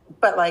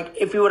 But, like,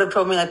 if you would have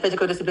told me, like,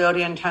 physical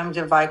disability in terms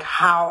of, like,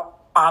 how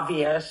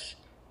obvious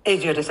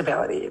is your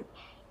disability?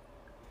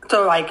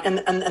 So, like, in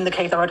the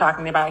case that we're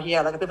talking about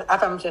here, like, if we have an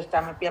FM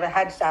system, if we have a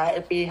headset,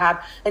 if we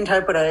have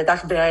interpreters,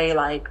 that's very,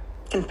 like,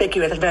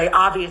 conspicuous. It's very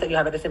obvious that you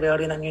have a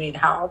disability and then you need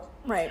help.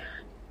 Right.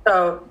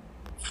 So,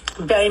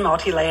 very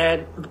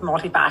multi-layered,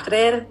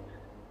 multifaceted.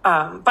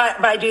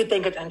 But I do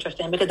think it's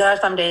interesting because there are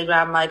some days where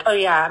I'm like, oh,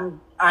 yeah,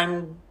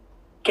 I'm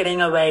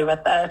getting away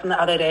with this. And the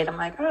other days I'm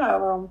like, oh,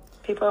 well,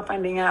 people are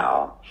finding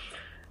out.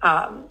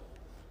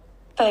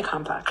 Very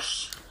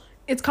complex.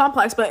 It's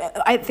complex,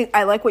 but I think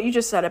I like what you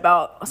just said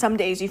about some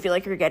days you feel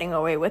like you're getting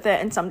away with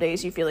it and some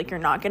days you feel like you're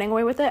not getting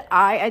away with it.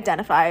 I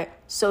identify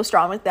so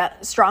strongly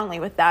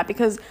with that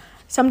because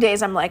some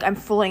days I'm like, I'm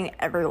fooling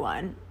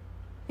everyone.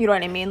 You know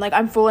what I mean? Like,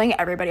 I'm fooling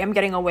everybody. I'm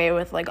getting away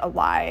with, like, a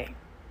lie.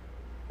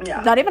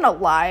 Yeah. Not even a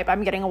lie, but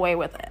I'm getting away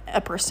with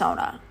a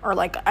persona, or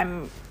like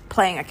I'm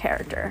playing a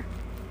character.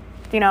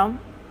 Do you know?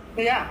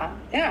 Yeah.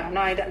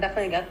 No, I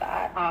definitely get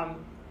that.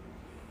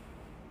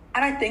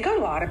 And I think a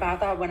lot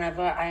about that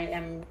whenever I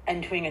am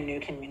entering a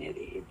new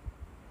community,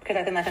 because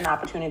I think that's an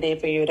opportunity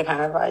for you to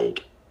kind of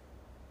like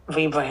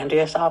rebrand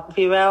yourself, if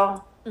you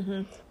will.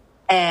 Mm-hmm.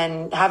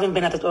 And having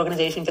been at this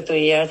organization for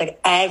 3 years, like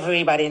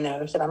everybody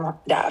knows that I'm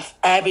deaf.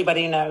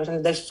 Everybody knows,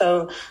 and they're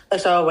so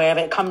aware of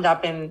it. It comes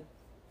up in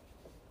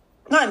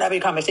not in every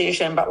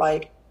conversation, but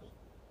like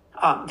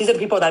these are the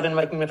people that I've been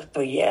working with for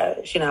 3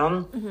 years, you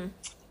know. Mm-hmm.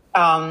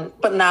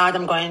 But now as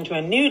I'm going to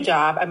a new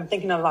job, I'm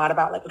thinking a lot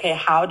about like, okay,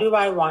 how do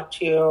I want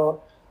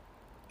to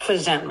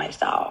present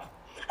myself?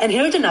 And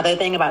here's another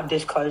thing about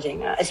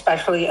disclosing,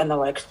 especially in the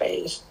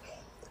workspace.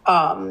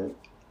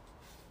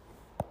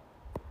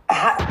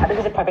 This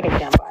is a perfect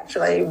example,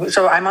 actually.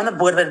 So I'm on the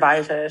board of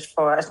advisors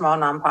for a small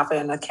nonprofit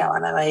in North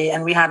Carolina,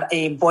 and we had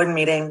a board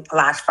meeting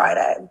last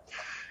Friday.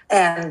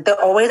 And there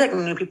are always like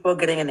new people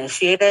getting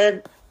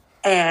initiated.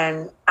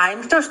 And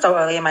I'm still so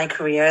early in my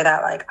career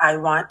that like I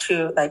want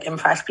to like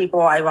impress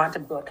people. I want to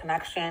build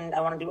connections.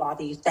 I want to do all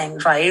these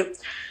things, right?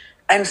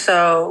 And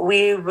so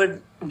we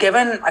were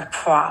given a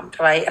prompt,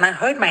 right? And I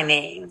heard my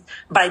name,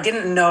 but I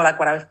didn't know like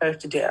what I was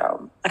supposed to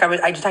do. Like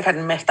I just like had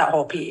missed that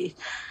whole piece.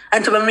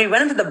 And so when we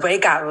went into the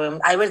breakout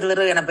room, I was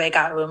literally in a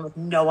breakout room with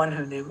no one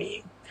who knew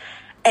me.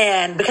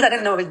 And because I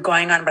didn't know what was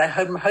going on, but I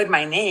heard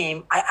my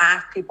name, I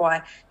asked people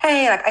like,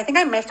 hey, like I think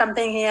I missed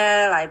something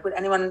here. Like, would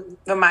anyone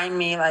remind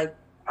me like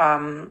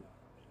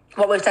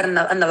what was said in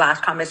the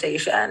last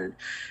conversation?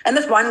 And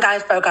this one guy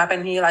spoke up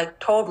and he like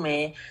told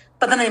me,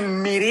 but then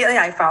immediately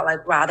I felt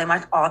like, wow, they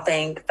must all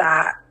think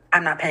that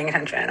I'm not paying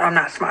attention or I'm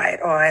not smart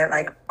or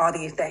like all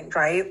these things,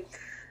 right?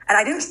 And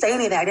I didn't say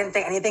anything. I didn't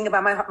say anything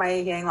about my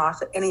hearing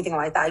loss or anything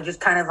like that. I just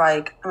kind of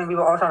like, I mean, we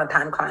were also on a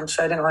time crunch,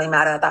 so it didn't really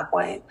matter at that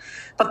point.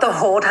 But the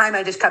whole time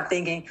I just kept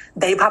thinking,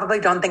 they probably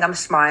don't think I'm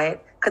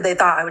smart because they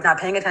thought I was not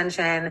paying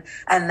attention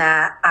and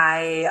that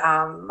I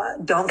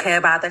don't care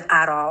about this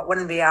at all. When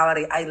in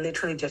reality, I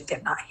literally just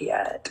did not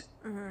hear it.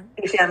 Mm-hmm.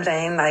 You see what I'm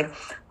saying? Like,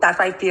 that's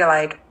why I feel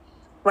like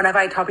whenever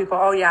I tell people,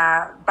 oh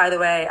yeah, by the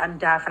way, I'm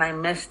deaf and I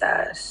missed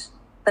this,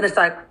 then it's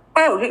like,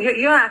 oh,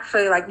 you're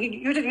actually like,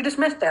 you just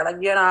missed it. Like,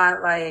 you're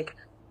not like,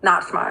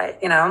 not smart,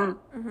 you know?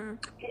 Mm-hmm.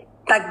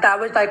 Like, that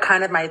was like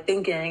kind of my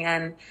thinking.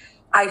 And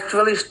I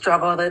really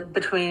struggled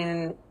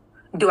between,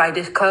 do I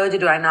disclose or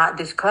do I not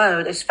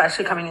disclose,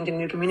 especially coming into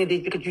new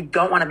communities, because you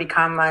don't want to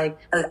become like,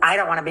 I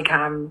don't want to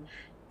become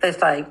this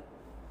like,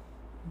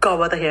 girl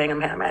with a hearing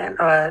impairment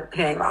or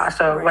hearing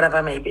loss or whatever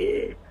it may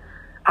be.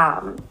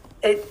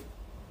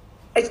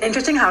 It's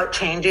interesting how it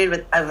changes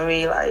with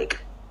every like,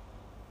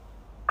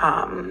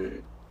 I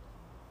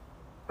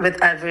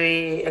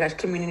guess,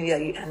 community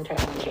that you enter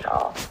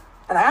into.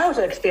 And I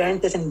also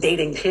experienced this in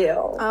dating too.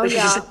 Oh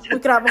yeah, we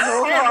could have a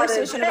whole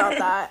conversation about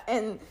that.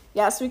 And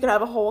yes, we could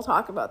have a whole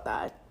talk about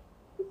that.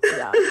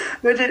 Yeah.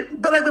 But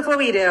like before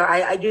we do,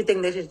 I do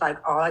think this is like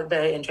all like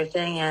very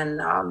interesting,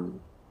 and I mean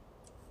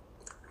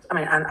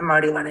I'm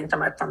already learning so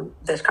much from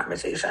this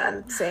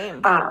conversation.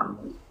 Same.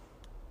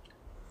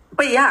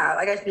 But yeah,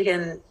 I guess we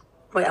can.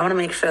 Wait, I want to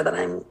make sure that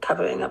I'm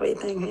covering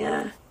everything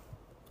here.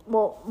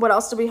 Well, what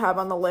else do we have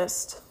on the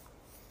list?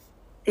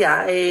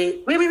 Yeah,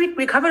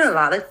 we covered a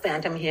lot of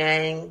phantom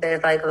hearing.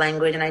 There's like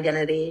language and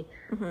identity,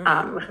 which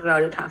we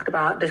already talked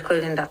about,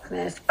 disclosing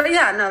deafness. But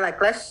yeah, no,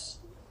 like let's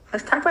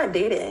talk about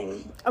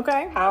dating.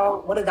 Okay.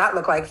 What does that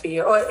look like for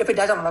you? Or if it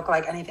doesn't look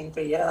like anything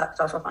for you, that's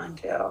also fine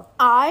too.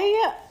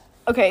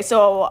 Okay,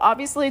 so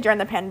obviously during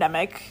the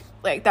pandemic,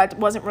 like that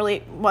wasn't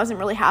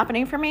really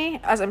happening for me,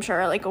 as I'm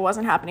sure like it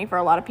wasn't happening for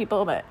a lot of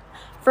people, but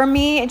for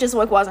me it just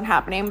like wasn't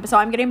happening. So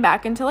I'm getting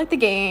back into like the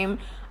game.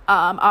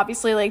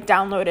 Obviously like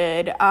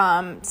downloaded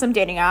some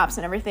dating apps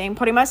and everything,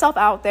 putting myself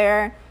out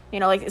there,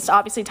 you know, like it's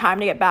obviously time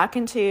to get back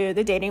into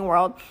the dating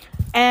world.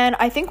 And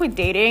I think with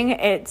dating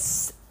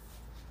it's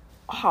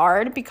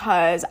hard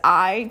because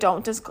I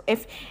don't just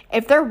if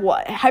there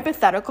was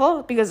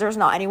hypothetical, because there's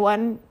not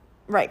anyone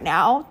right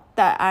now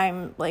that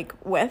I'm like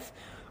with,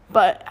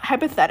 but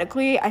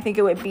hypothetically I think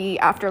it would be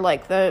after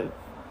like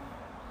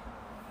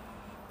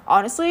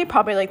honestly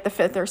probably like the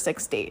 5th or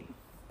 6th date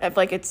if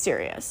like it's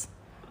serious.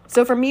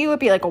 So for me, it would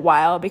be like a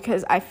while,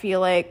 because I feel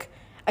like,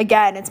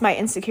 again, it's my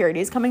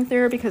insecurities coming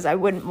through, because I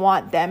wouldn't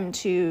want them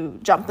to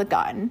jump the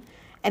gun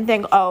and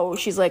think, oh,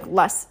 she's like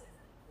less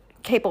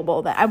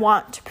capable. That I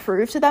want to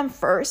prove to them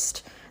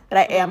first that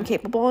I am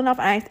capable enough.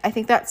 And I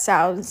think that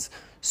sounds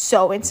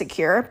so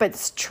insecure, but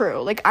it's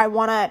true. Like I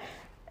want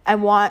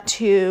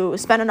to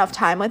spend enough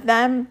time with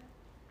them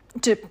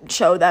to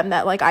show them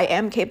that like I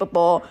am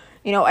capable.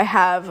 You know, I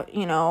have,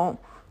 you know,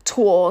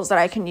 tools that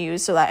I can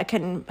use so that I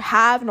can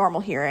have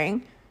normal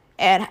hearing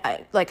and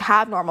like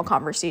have normal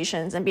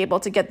conversations and be able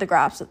to get the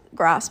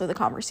grasp of the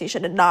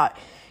conversation, and not,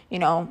 you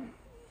know,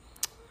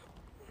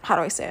 how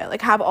do I say it?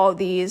 Like have all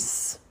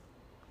these,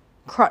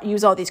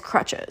 use all these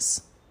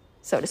crutches,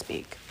 so to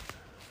speak.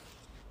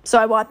 So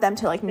I want them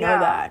to like know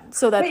that.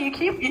 So that Wait,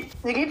 you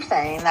keep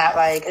saying that,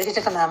 like, it's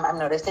just something I'm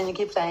noticing. You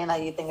keep saying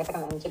that you think it's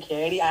like an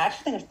insecurity. I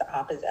actually think it's the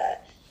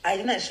opposite. I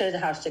think that shows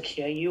how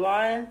secure you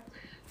are,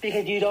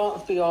 because you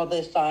don't feel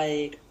this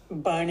like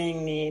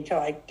burning need to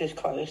like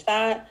disclose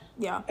that.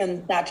 Yeah.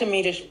 And that to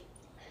me just,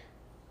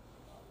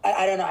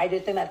 I don't know. I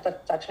just think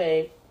that's such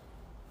a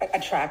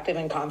attractive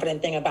and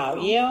confident thing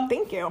about you.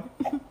 Thank you.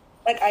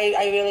 Like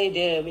I really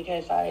do,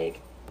 because like,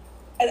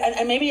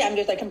 and maybe I'm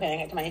just like comparing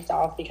it to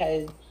myself,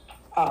 because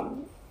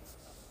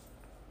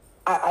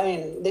I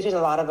mean, this is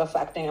a lot of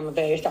affecting. I'm a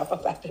very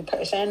self-affected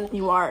person.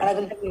 You are. And I've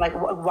been thinking, like,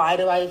 why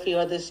do I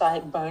feel this,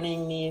 like,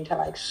 burning need to,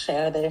 like,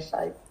 share this,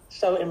 like,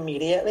 so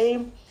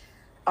immediately?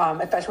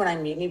 Especially when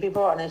I meet new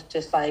people, and it's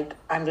just, like,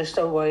 I'm just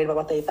so worried about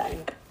what they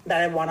think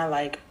that I want to,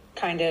 like,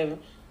 kind of,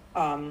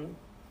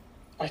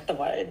 what's the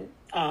word?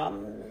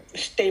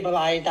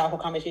 Stabilize that whole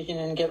conversation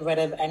and get rid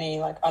of any,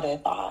 like, other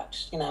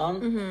thoughts, you know?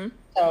 Mm-hmm.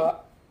 So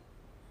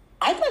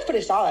I think it's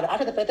pretty solid.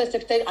 After the 5th or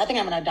 6th date, I think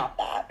I'm going to adopt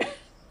that.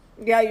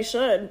 Yeah, you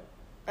should.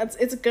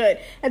 It's good.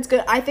 It's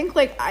good. I think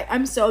like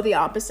I'm so the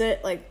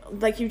opposite.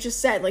 Like you just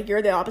said, like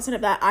you're the opposite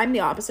of that. I'm the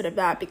opposite of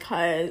that,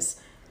 because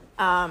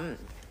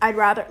I'd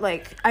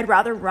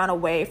rather run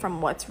away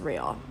from what's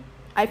real.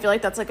 I feel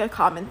like that's like a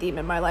common theme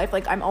in my life.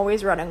 Like I'm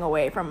always running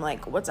away from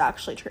like what's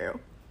actually true.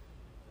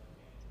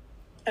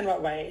 In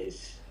what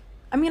ways?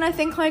 I mean, I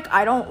think like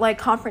I don't like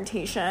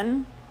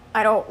confrontation.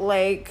 I don't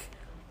like,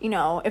 you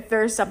know, if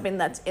there's something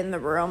that's in the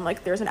room,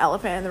 like there's an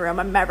elephant in the room,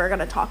 I'm never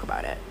gonna talk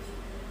about it.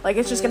 Like,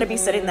 it's just going to be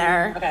sitting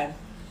there. Okay.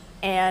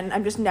 And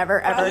I'm just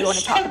never, ever going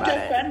to talk about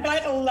it.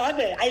 But I love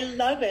it. I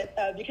love it,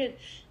 though, because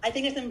I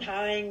think it's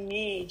empowering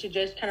me to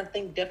just kind of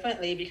think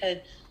differently, because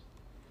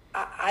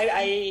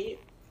I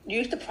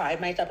used to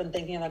pride myself in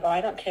thinking, like, oh,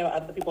 I don't care what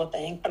other people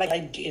think. But, like, I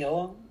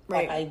do.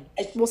 Right. Like,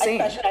 especially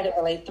as it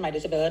relates to my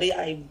disability,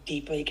 I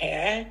deeply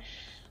care.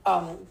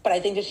 But I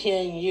think just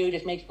hearing you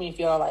just makes me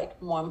feel,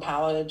 like, more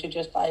empowered to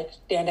just, like,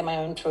 stand in my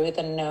own truth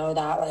and know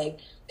that, like,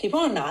 people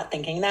are not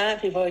thinking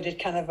that. People are just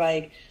kind of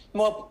like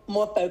more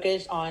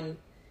focused on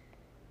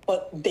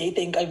what they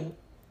think of,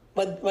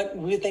 what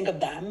we think of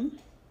them.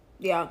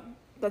 Yeah,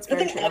 that's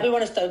very true.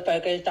 Everyone is so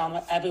focused on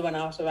what everyone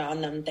else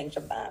around them thinks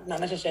of them, not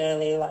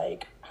necessarily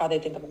like how they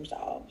think of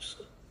themselves.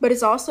 But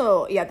it's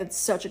also, yeah, that's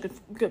such a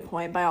good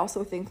point. But I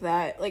also think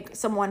that like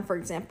someone, for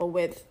example,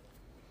 with,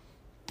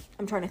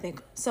 I'm trying to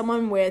think,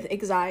 someone with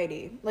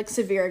anxiety, like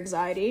severe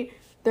anxiety,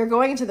 they're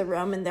going into the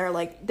room and they're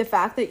like, the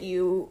fact that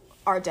you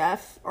are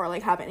deaf or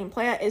like have an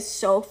implant is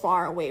so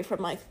far away from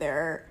like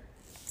their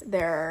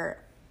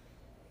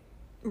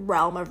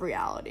realm of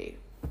reality.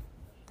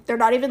 They're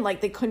not even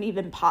like, they couldn't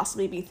even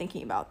possibly be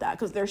thinking about that,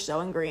 because they're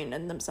so ingrained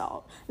in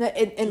themselves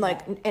in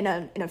like in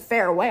a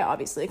fair way,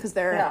 obviously, because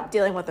they're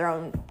dealing with their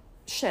own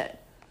shit.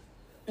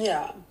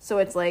 Yeah. So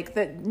it's like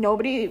that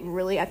nobody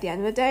really at the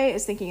end of the day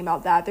is thinking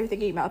about that. They're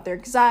thinking about their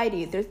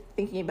anxiety, they're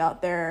thinking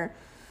about their,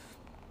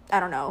 I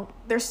don't know,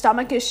 their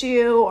stomach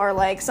issue or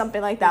like something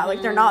like that.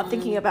 Like they're not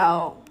thinking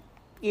about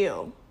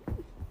you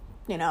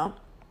know?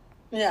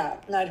 Yeah,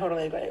 no, I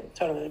totally agree.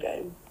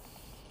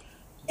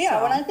 Yeah,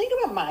 so when I think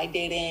about my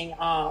dating,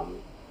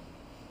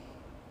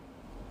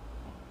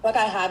 like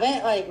I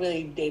haven't like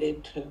really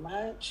dated too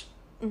much.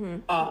 Mm-hmm.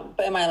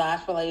 But in my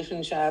last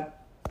relationship,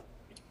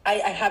 I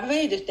have a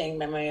very distinct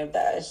memory of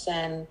this,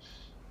 and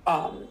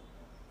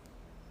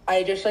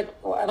I just like,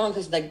 well, I don't know if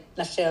this is like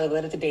necessarily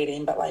related to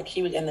dating, but like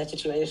he was in this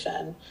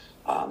situation.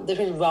 This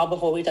was well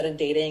before we started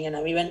dating,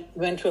 and we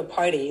went to a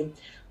party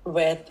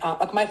with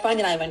like my friend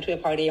and I went to a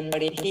party, and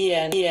he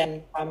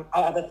and our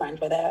other friends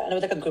were there, and it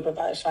was like a group of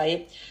us,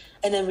 right?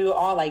 And then we were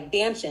all like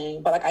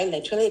dancing, but like I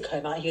literally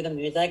could not hear the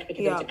music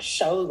because it was like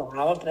so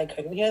loud that I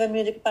couldn't hear the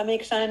music, if that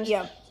makes sense.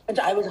 Yeah. And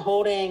so I was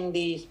holding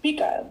the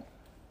speaker,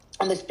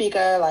 and the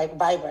speaker like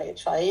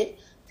vibrates, right?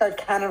 So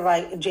it's kind of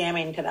like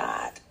jamming to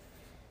that.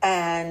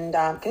 And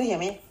can you hear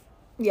me?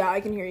 Yeah, I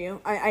can hear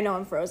you. I know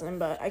I'm frozen,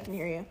 but I can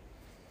hear you.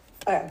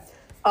 Okay.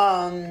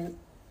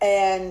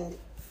 And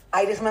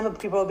I just remember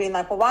people being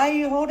like, well, why are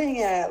you holding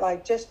it?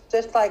 Like, just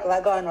like,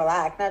 let go and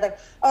relax. And I was like,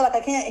 oh, like,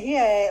 I can't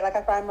hear it. Like,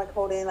 I'm like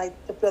holding,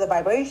 like, to feel the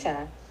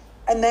vibration.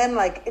 And then,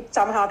 like, it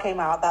somehow came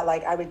out that,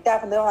 like, I was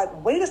deaf. And they were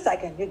like, wait a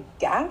second, you're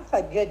deaf?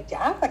 Like, you're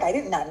deaf? Like, I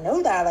did not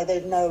know that. Like,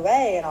 there's no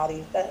way, and all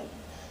these things.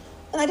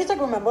 And I just,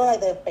 like, remember, like,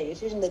 their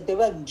faces, and they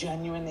were, like,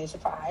 genuinely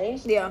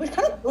surprised. Yeah. Which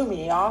kind of threw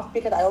me off,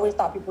 because I always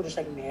thought people just,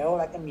 like, knew,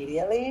 like,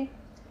 immediately.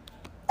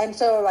 And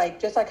so, like,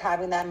 just, like,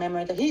 having that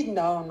memory, that he's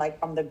known, like,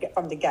 from the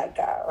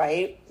get-go,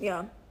 right?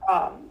 Yeah.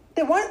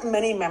 There weren't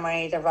many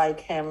memories of, like,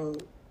 him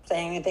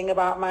saying anything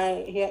about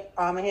my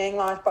hearing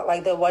loss, but,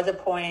 like, there was a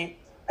point,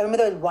 I remember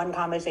there was one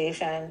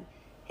conversation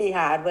he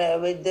had where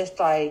it was just,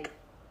 like,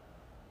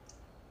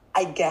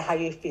 I get how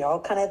you feel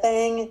kind of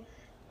thing.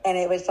 And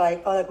it was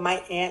like, oh, like, my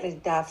aunt is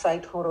deaf, so I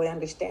totally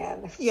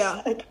understand.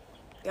 Yeah. Like,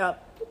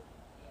 yep.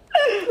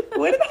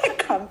 Where did that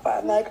come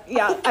from? Like,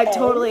 yeah, okay. I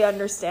totally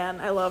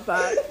understand. I love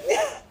that.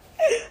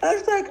 I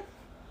was like,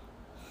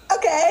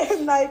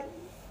 okay, like,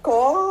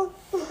 cool.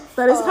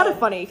 That is kind of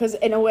funny because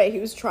in a way he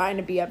was trying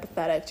to be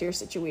empathetic to your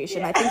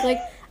situation. Yeah.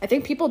 I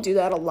think people do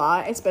that a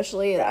lot,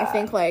 especially I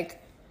think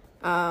like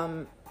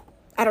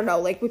I don't know,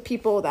 like with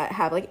people that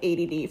have like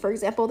ADD, for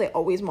example, they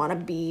always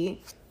want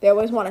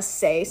to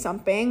say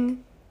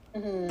something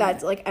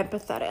that's like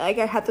empathetic. Like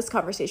I had this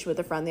conversation with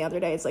a friend the other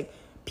day. It's like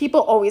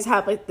people always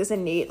have like this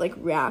innate like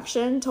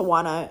reaction to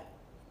want to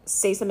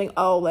say something.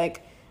 Oh,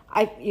 like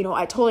I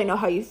totally know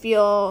how you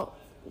feel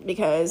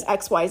because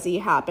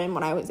XYZ happened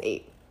when I was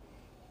 8.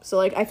 So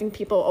like I think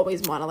people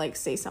always want to like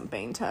say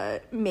something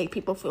to make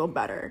people feel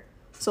better.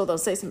 So they'll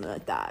say something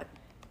like that.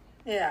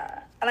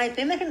 Yeah. And I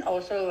think they can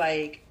also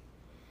like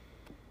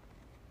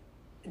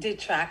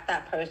detract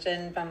that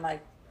person from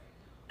like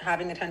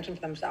having attention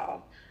for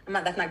themselves.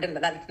 That's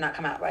not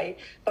come out right.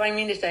 But what I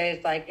mean to say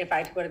is like if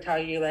I were to tell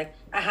you like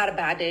I had a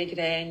bad day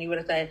today, and you were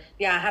to say,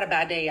 yeah, I had a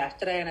bad day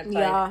yesterday, and it's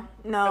like,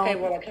 no, okay,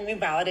 well, can we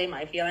validate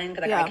my feelings?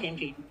 Because like I came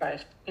to you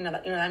first. You know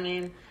what I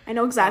mean? I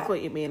know exactly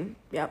what you mean.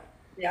 Yep.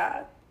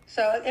 Yeah.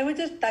 So it was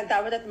just that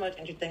was the most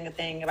interesting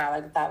thing about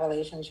like that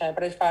relationship.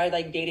 But as far as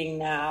like dating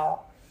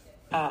now,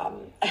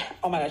 oh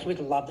my gosh, we'd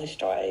love this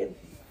story.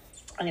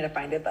 I need to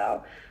find it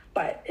though.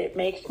 But it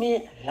makes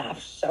me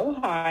laugh so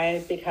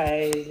hard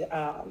because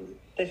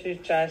this is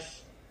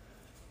just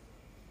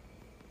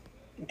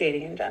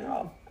dating in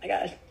general, I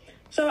guess.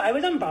 So I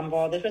was on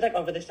Bumble. This was like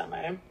over the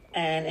summer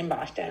and in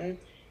Boston.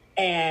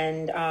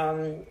 And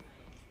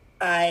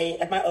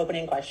my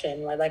opening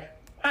question was like,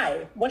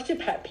 hi, what's your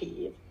pet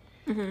peeve?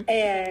 Mm-hmm.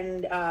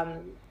 And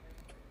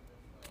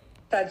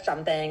said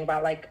something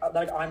about like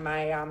on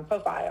my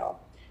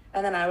profile.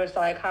 And then I was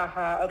like,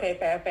 haha, okay,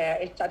 fair.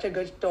 It's such a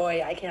good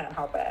story. I can't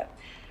help it.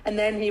 And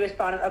then he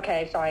responded,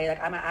 okay, sorry, like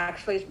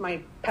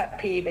my pet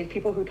peeve is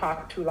people who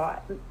talk too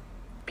loud.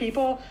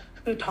 People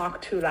who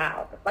talk too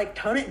loud. Like,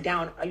 tone it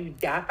down. Are you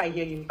deaf? I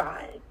hear you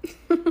fine.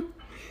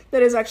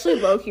 That is actually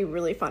low-key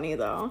really funny,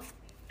 though.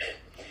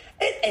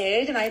 It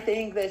is, and I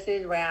think this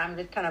is where I'm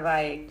just kind of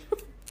like,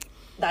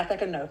 that's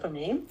like a no for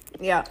me.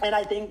 Yeah. And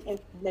I think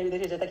maybe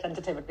this is just like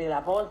sensitivity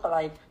levels, but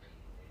like,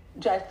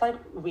 just like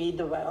read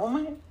the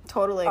room.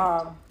 Totally.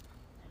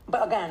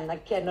 But again,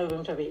 like he had no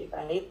room to read,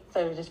 right? So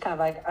it was just kind of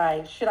like,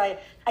 I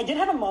did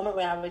have a moment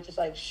where I was just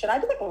like, should I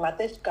just like let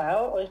this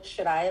go, or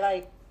should I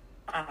like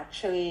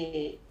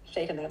actually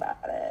say something about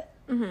it?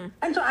 Mm-hmm.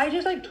 And so I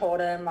just like told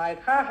him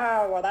like,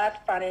 haha, well that's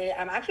funny.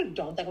 I actually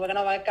don't think we're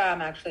gonna work out.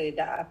 I'm actually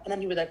deaf. And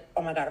then he was like,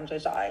 oh my god, I'm so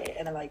sorry.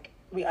 And then like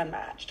we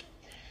unmatched.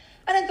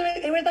 And then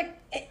so it was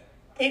like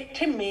it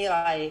to me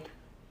like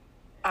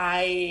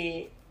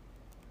I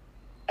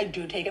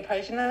do take it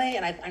personally,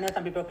 and I know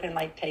some people can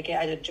like take it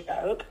as a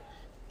joke.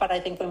 But I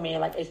think for me,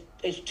 like,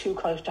 it's too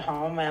close to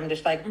home. And I'm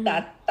just like, mm-hmm.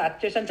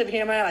 that's your sense of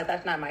humor. Like,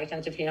 that's not my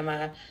sense of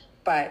humor.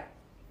 But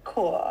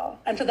cool.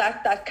 And so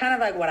that's kind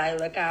of like what I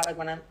look at, like,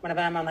 whenever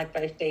I'm on, like,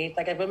 first dates.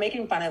 Like, if we're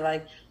making fun of,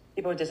 like,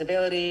 people with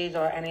disabilities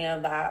or any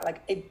of that,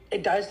 like,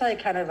 it does,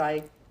 like, kind of,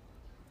 like,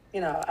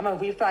 you know, I'm a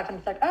reflex. I'm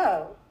just like,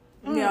 I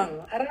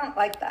don't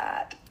like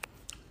that.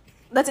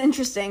 That's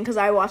interesting because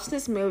I watched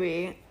this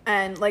movie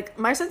and like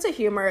my sense of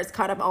humor is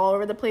kind of all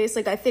over the place.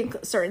 Like I think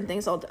certain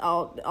things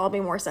I'll be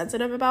more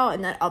sensitive about,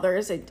 and then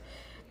others it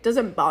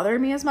doesn't bother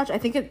me as much. I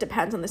think it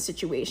depends on the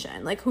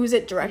situation, like who's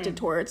it directed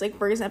towards. Like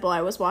for example,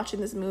 I was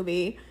watching this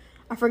movie,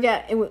 I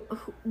forget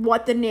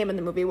what the name of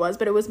the movie was,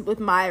 but it was with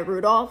Maya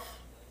Rudolph,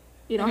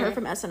 you know, her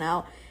from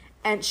SNL,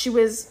 and she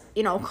was,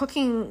 you know,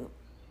 cooking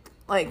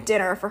like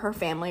dinner for her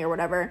family or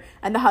whatever,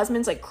 and the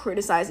husband's like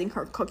criticizing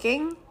her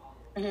cooking.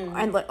 Mm-hmm.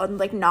 And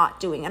like not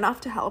doing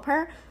enough to help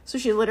her, so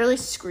she literally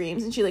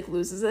screams and she like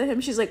loses at him.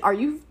 She's like, are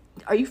you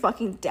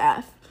fucking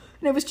deaf?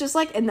 And it was just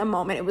like in the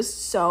moment it was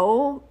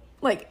so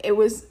like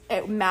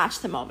it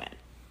matched the moment,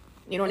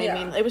 you know what I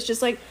mean? It was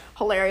just like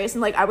hilarious,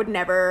 and like I would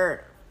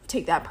never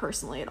take that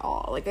personally at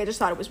all. Like I just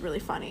thought it was really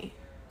funny.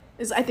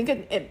 I think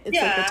it's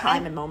like the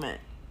time and moment.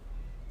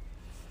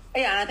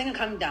 Yeah, and I think it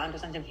comes down to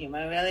sense of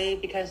humor really,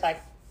 because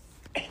like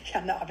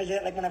I'm the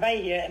opposite. Like whenever I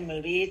hear it in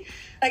movies,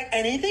 like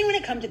anything when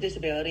it comes to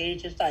disability,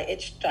 just like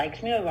it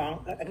strikes me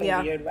wrong, like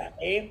a weird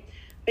way,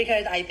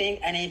 because I think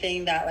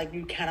anything that like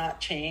you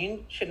cannot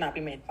change should not be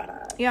made fun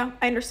of. Yeah,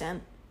 I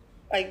understand.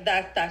 Like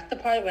that's the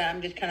part where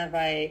I'm just kind of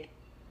like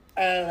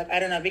I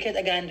don't know, because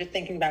again, just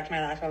thinking back to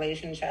my last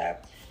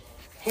relationship,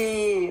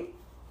 he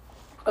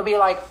would be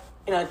like,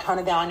 you know, tone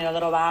it down, you're a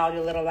little loud,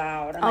 and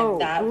like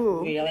that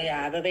really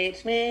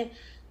aggravates me,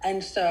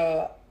 and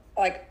so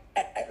like.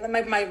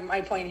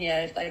 My point here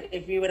is like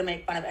if you were to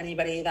make fun of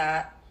anybody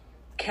that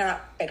cannot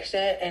fix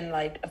it in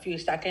like a few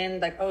seconds,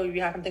 like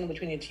you have something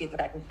between your teeth, like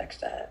I can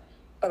fix it,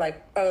 or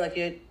like like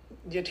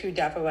you're too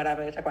deaf or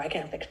whatever, it's like I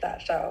can't fix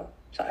that, so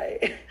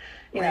sorry.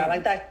 you know,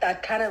 like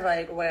that's kind of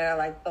like where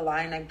like the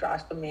line like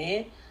draws for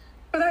me.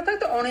 But that's like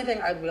the only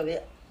thing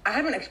I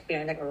haven't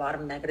experienced like a lot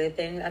of negative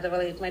things as it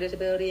relates to my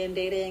disability and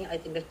dating. I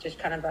think it's just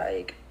kind of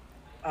like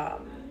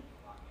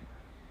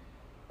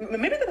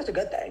maybe that's a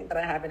good thing that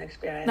I haven't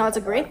experienced. No, it's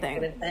a great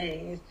thing.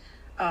 Things.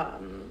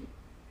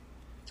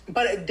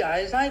 But it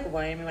does like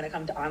worry me when it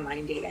comes to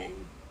online dating,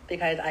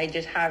 because I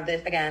just have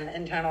this, again,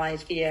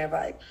 internalized fear of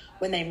like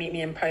when they meet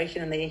me in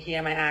person and they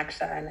hear my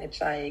accent,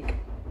 it's like,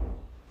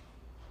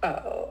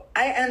 oh,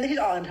 and this is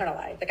all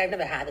internalized. Like, I've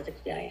never had this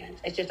experience.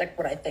 It's just like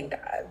what I think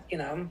of, you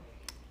know?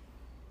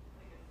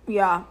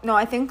 Yeah. No,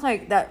 I think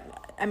like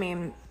that, I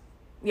mean,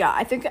 yeah,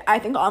 I think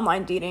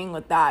online dating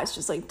with that is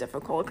just like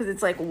difficult because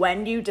it's like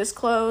when you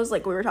disclose,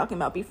 like we were talking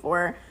about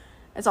before,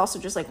 it's also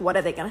just like, what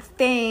are they going to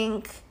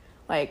think?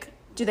 Like,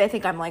 do they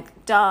think I'm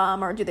like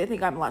dumb, or do they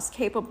think I'm less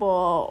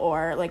capable,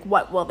 or like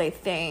what will they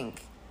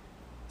think?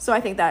 So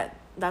I think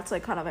that's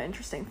like kind of an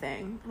interesting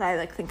thing that I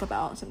like think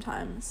about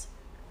sometimes.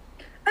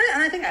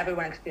 And I think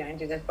everyone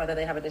experiences this, whether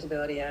they have a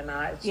disability or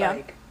not. It's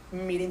like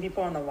meeting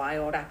people in the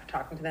wild after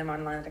talking to them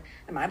online. It's like,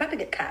 am I about to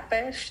get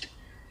catfished?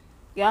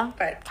 Yeah,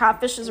 but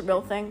catfish is a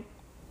real thing.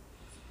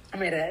 I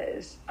mean, it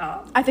is.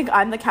 I think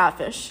I'm the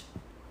catfish.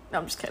 No,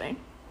 I'm just kidding.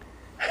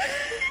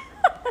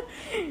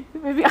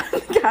 Maybe I'm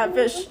the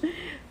catfish.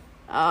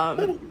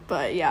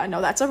 But yeah,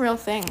 no, that's a real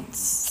thing. It's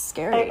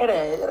scary. It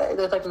is.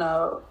 There's like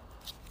I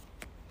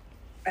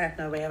have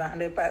no way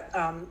around it. But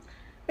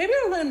maybe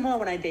I'll learn more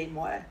when I date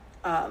more.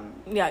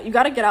 Yeah, you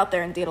got to get out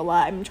there and date a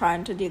lot. I'm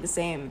trying to do the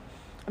same.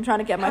 I'm trying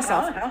to get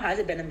myself. How has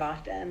it been in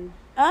Boston?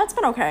 It's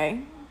been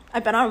okay.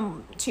 I've been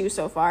on 2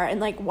 so far, and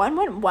like one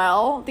went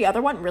well, the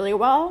other went really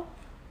well,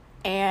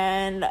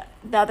 and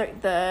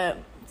the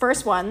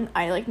first one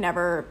I like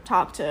never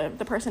talked to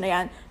the person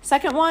again.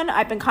 Second one,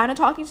 I've been kind of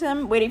talking to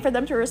them, waiting for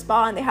them to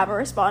respond. They haven't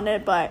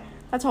responded, but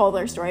that's a whole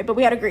other story. But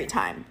we had a great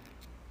time.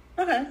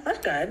 Okay, that's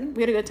good.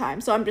 We had a good time,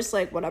 so I'm just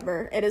like,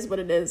 whatever, it is what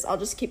it is. I'll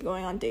just keep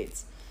going on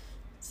dates.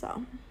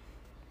 So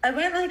I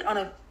went like on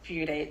a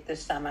few dates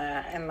this summer,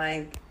 and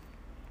like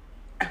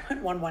I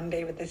went one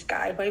day with this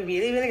guy who I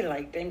really, really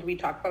liked him. We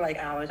talked for like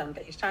hours on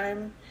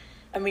FaceTime,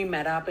 and we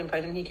met up in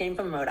person. He came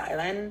from Rhode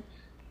Island,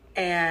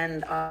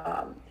 and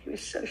he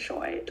was so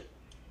short.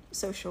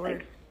 So short.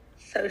 Like,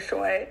 so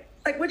short.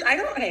 Like, which I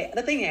don't, okay,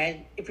 the thing is,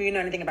 if you know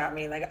anything about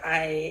me, like,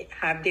 I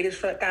have dated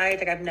short guys.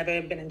 Like, I've never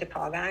been into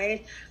tall guys.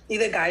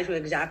 Either guys who are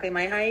exactly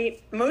my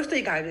height.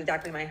 Mostly guys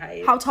exactly my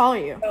height. How tall are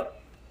you? So,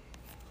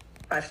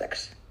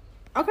 5'6".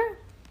 Okay.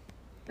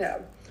 Yeah.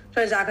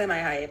 So exactly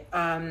my height.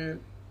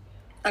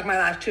 Like my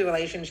last 2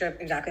 relationships,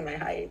 exactly my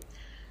height.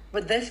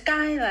 But this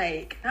guy,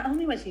 like, not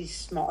only was he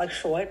small, like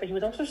short, but he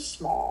was also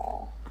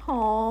small.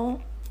 Aww.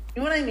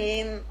 You know what I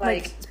mean?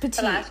 Like petite.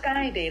 The last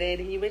guy I dated,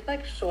 he was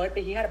like short,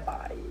 but he had a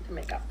body to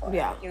make up for it.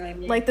 Yeah. You know what I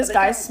mean? Like this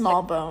guy's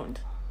small boned.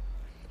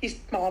 He's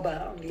small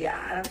boned, yeah.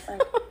 And I was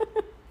like,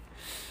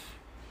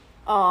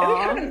 Aww. it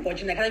was kind of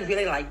unfortunate because I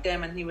really liked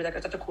him, and he was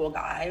like such a cool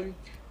guy,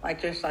 like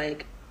just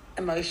like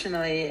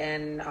emotionally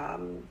and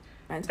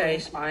very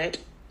smart.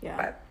 Yeah.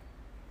 But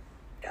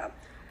yeah.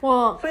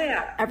 Well, so,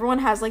 yeah. Everyone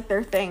has like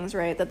their things,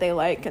 right, that they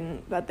like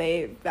and that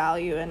they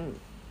value, and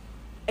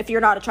if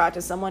you're not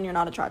attracted to someone, you're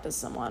not attracted to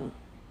someone.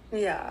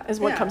 Yeah. Is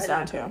what comes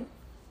down to.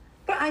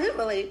 But I don't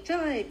relate to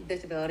like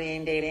disability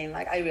and dating.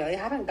 Like I really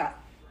haven't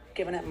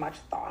given it much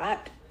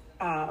thought.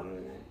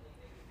 And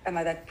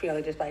like that's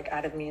really just like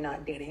out of me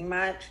not dating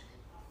much.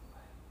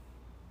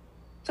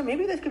 So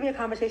maybe this could be a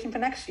conversation for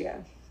next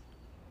year.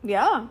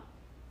 Yeah.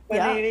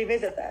 When we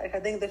revisit that. I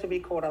think this would be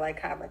cool to like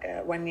have like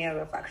a 1-year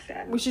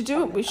reflection. We should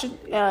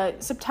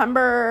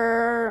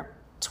September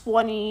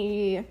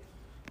 21st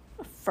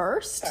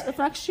of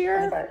next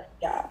year.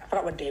 Yeah, I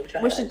forgot what date.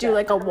 We should do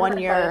like a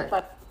 1-year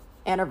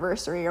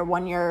anniversary or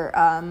 1-year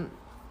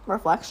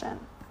reflection.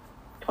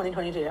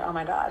 2022. Oh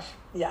my gosh.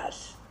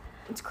 Yes.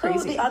 It's crazy.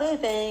 So the other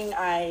thing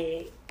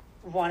I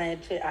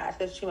wanted to ask,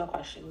 there's 2 more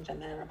questions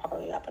and then I'll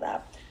probably wrap it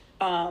up.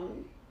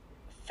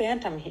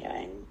 Phantom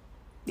hearing.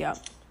 Yeah.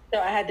 So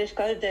I had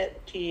disclosed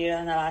it to you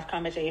in the last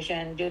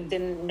conversation. You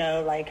didn't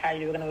know like how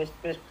you were going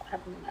to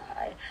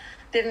I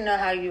didn't know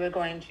how you were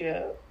going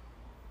to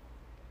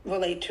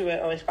relate to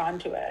it or respond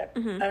to it.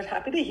 Mm-hmm. I was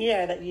happy to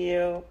hear that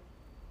you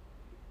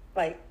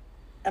like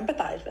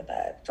empathize with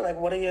it. So like,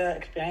 what are your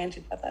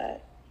experiences with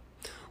it?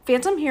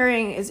 Phantom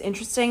hearing is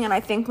interesting, and I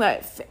think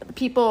that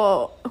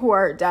people who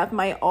are deaf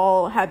might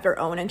all have their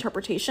own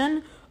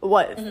interpretation of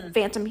what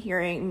phantom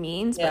hearing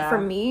means. Yeah. But for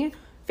me,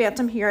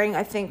 phantom hearing,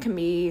 I think, can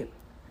be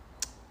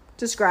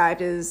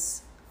described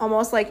as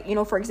almost like, you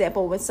know, for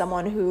example, with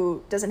someone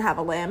who doesn't have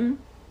a limb,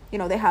 you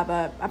know, they have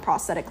a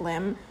prosthetic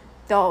limb,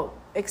 they'll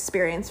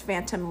experience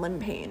phantom limb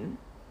pain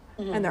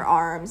in their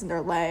arms and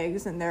their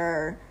legs and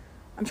their,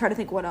 I'm trying to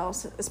think what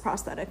else is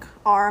prosthetic.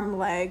 Arm,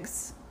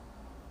 legs.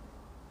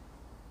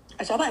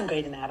 I saw that in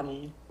Grey's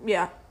Anatomy.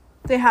 Yeah.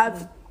 They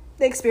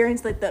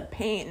experience like the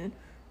pain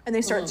and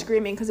they start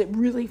screaming because it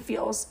really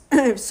feels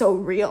so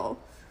real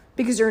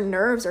because your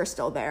nerves are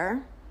still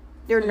there.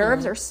 Your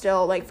nerves are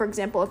still, like, for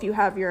example, if you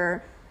have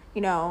your,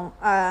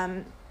 below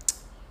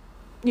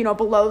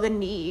the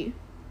knee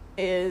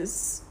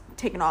is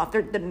taken off,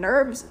 the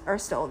nerves are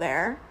still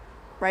there,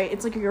 right?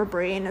 It's like your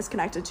brain is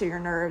connected to your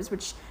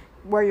nerves,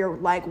 where your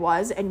leg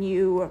was,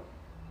 and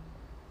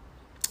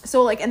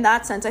so, like, in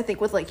that sense, I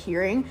think with, like,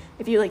 hearing,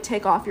 if you, like,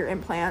 take off your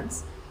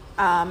implants,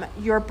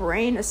 your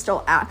brain is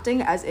still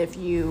acting as if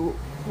you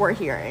were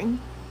hearing.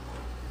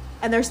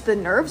 And there's the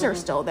nerves are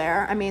still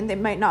there. I mean, they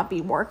might not be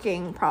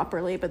working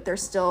properly, but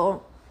it's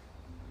still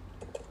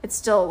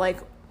like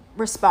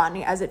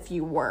responding as if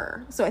you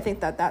were. So I think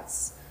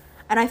that's,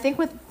 and I think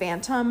with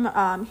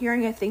phantom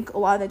hearing, I think a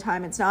lot of the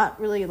time it's not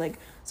really like,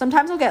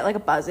 sometimes I'll get like a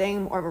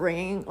buzzing or a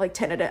ringing, like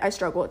tinnitus. I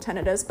struggle with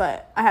tinnitus,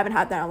 but I haven't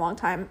had that in a long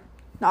time.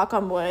 Knock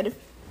on wood.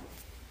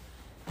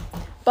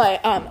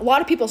 But a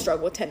lot of people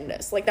struggle with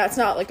tinnitus. Like that's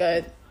not like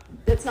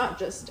it's not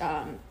just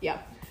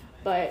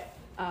but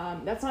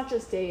that's not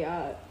just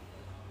a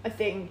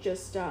thing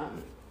just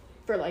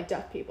for like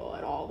deaf people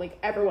at all. Like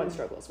everyone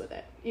struggles with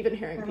it, even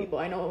hearing people.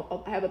 I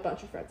know I have a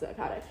bunch of friends that have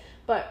had it,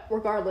 but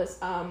regardless,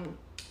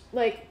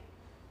 like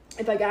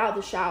if I get out of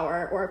the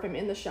shower or if I'm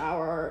in the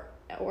shower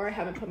or I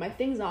haven't put my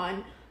things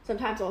on,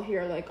 sometimes I'll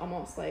hear like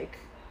almost like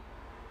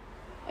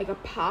a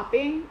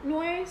popping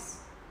noise.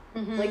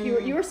 Mm-hmm. Like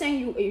you were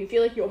saying you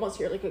feel like you almost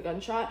hear like a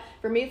gunshot.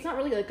 For me, it's not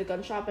really like a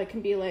gunshot, but it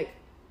can be like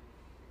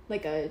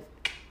a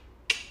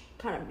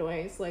kind of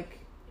noise, like,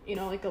 you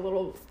know, like a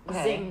little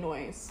zing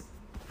noise,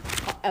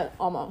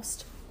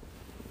 almost.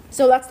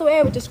 So that's the way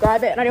I would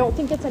describe it, and I don't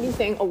think it's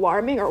anything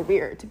alarming or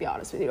weird, to be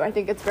honest with you. I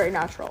think it's very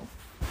natural.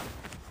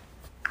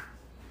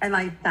 And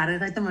like that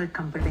is like the most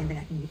comforting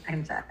thing I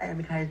can say,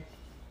 because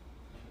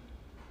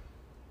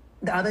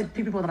the other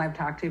two people that I've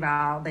talked to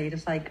about, they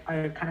just like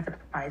are kind of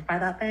surprised by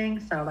that thing.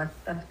 So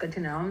that's good to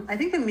know. I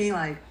think for me,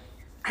 like,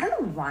 I don't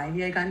know why I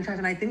hear gunshots,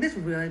 and I think this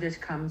really just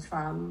comes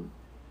from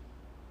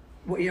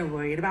what you're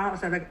worried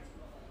about. So like,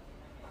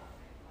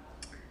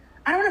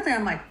 I don't want to say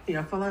I'm like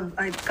fearful of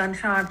like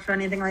gunshots or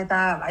anything like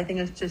that. I think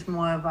it's just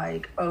more of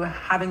like,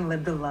 having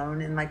lived alone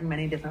in like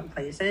many different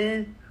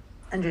places,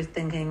 and just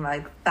thinking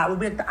like that would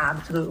be like the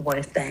absolute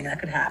worst thing that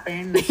could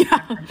happen.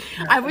 Yeah,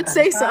 I would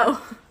say so.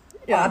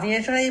 Yeah.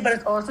 Obviously, but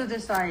it's also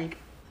just like,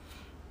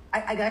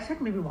 I guess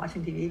like maybe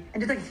watching TV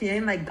and just like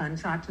hearing like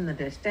gunshots in the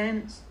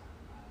distance.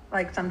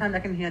 Like sometimes I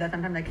can hear that,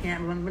 sometimes I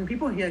can't. When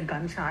people hear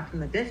gunshots in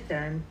the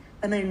distance,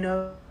 then they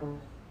know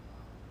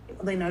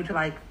to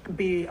like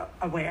be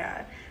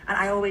aware. And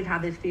I always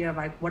have this fear of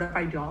like, what if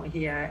I don't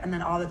hear? And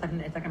then all of a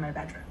sudden it's like in my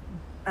bedroom,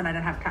 and I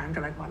don't have time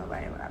to like run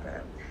away or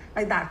whatever.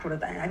 Like that sort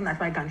of thing. I think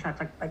that's why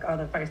gunshots like are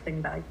the first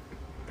thing that I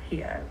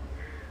hear.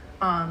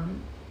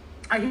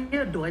 I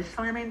hear doors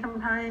slamming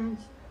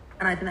sometimes,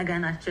 and I think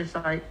again that's just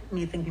like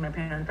me thinking my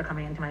parents are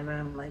coming into my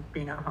room, like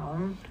being at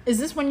home. Is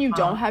this when you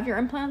don't have your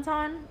implants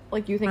on?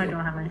 Like you think I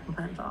don't have my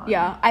implants on.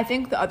 Yeah, I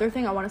think the other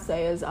thing I want to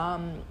say is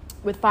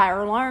with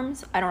fire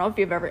alarms, I don't know if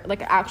you've ever,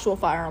 like an actual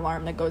fire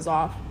alarm that goes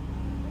off.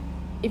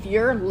 If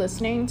you're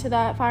listening to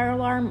that fire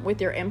alarm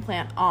with your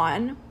implant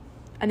on,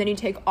 and then you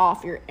take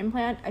off your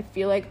implant, I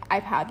feel like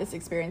I've had this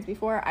experience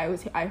before.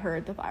 I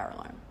heard the fire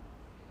alarm.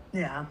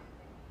 Yeah.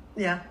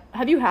 Yeah.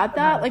 Have you had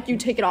that? Like you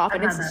take it off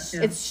and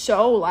it's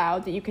so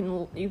loud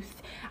that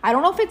I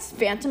don't know if it's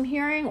phantom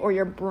hearing or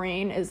your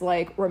brain is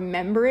like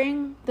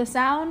remembering the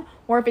sound,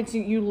 or if it's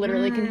you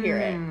literally can hear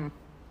it.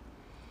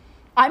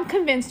 I'm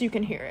convinced you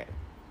can hear it.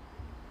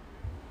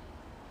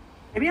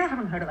 Maybe I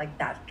haven't heard it like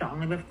that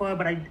strongly before,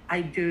 but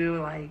I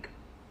do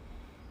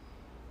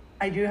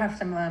have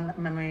similar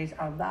memories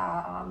of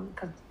that,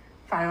 because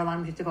fire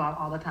alarms used to go off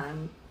all the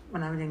time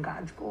when I was in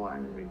grad school,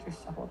 and we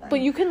just the whole thing.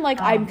 But you can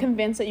like, I'm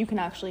convinced that you can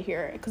actually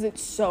hear it because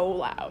it's so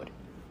loud.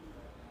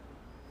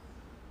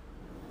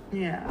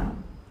 Yeah,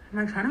 I'm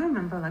like trying to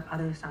remember like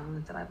other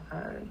sounds that I've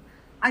heard.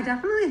 I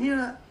definitely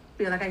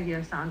feel like I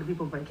hear sound of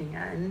people breaking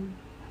in.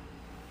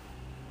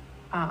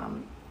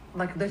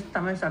 Like this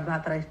summer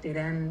sublet that I stayed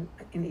in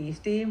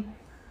Eastie.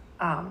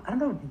 I don't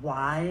know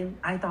why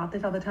I thought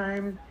this all the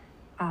time,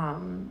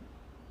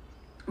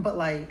 but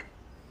like,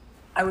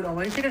 I would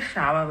always take a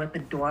shower with the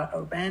door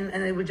open,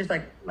 and it was just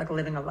like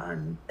living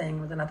alone thing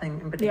with nothing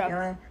in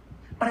particular. Yeah.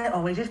 But I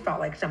always just felt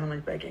like someone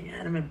was breaking in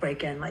and would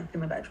break in like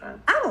through my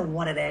bedroom. I don't know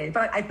what it is,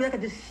 but I feel like I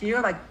just hear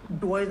like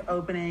doors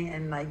opening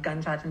and like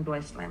gunshots and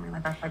doors slamming.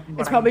 Like that's like what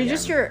it's probably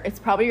just it's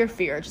probably your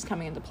fear just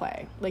coming into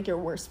play, like your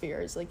worst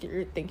fears, like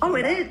you're thinking. Oh,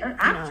 it is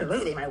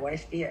absolutely my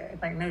worst fear.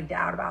 It's like no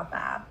doubt about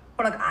that.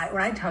 But like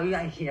when I tell you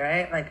I hear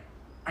it, like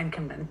I'm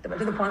convinced of it,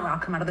 to the point where I'll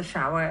come out of the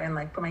shower and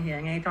like put my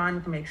hearing aids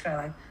on to make sure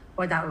like,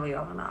 was that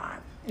real or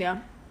not? Yeah.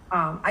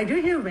 I do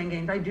hear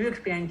ringing. I do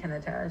experience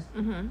tinnitus.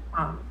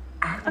 Mm-hmm.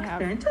 I've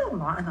experienced it a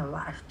lot in the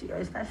last year,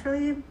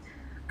 especially, and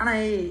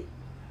I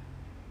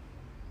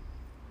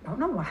don't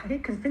know why,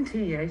 because it's been 2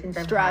 years since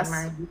I've had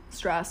my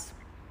stress.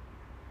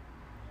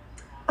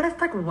 But it's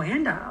like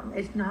random.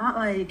 It's not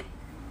like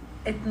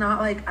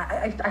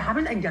I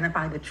haven't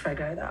identified the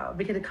trigger though,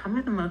 because it comes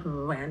at the most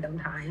random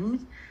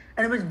times.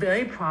 And it was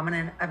very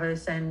prominent ever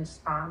since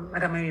I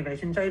got my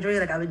revision surgery.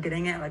 Like I was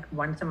getting it like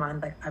once a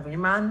month, like every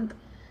month,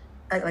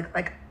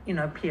 like you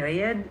know,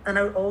 period. And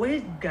I would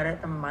always get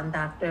it the month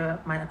after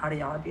my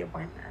audiology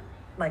appointment,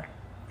 like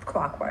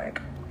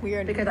clockwork.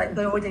 Weird. Because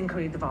they always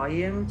increase the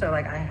volume, so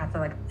like I have to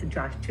like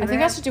adjust to it. I think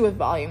it has to do with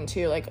volume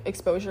too, like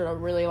exposure to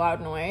really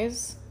loud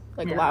noise,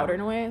 like louder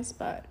noise.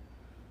 But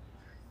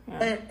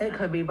yeah. It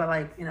could be, but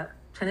like, you know,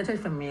 tinnitus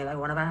for me, like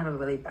whenever I have a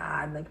really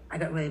bad, like I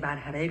got really bad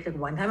headaches. Like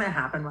one time it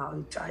happened while I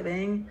was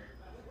driving,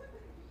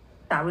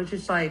 that was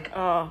just like,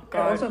 Oh, I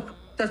God. also,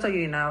 just so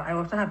you know, I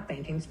also have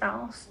fainting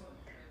spells.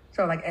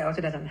 So, like, it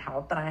also doesn't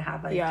help that I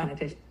have, like,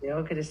 tinnitus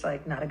too, because it's,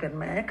 like, not a good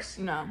mix.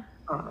 No.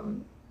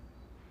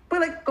 But,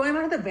 like, going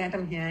back to the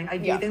phantom hearing, I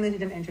do Yeah. think this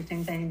is an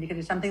interesting thing because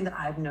it's something that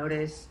I've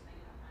noticed,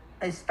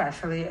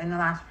 especially in the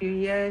last few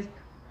years.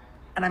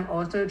 And I'm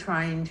also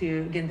trying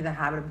to get into the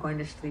habit of going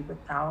to sleep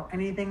without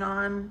anything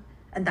on.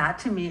 And that,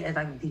 to me, is,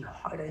 like, the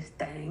hardest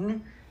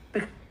thing.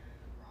 Because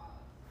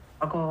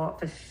I struggle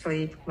to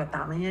sleep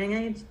without my hearing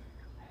aids.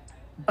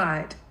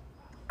 But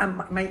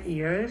my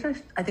ears,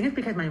 I think it's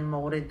because my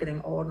mold is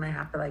getting old and I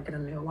have to, like, get a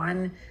new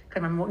one.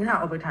 Because my mold, you know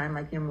how over time,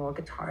 like, your mold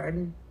gets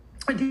hard.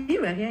 But do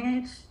you wear hearing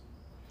aids?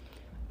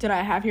 Did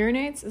I have hearing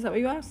aids? Is that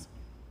what you asked?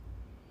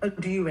 Or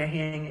do you wear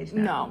hearing aids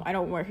now? No, I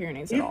don't wear hearing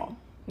aids at all.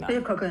 No. So you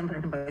have cochlear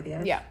implants in both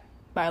ears? Yeah,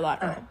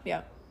 bilateral. Okay.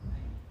 Yeah.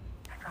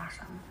 That's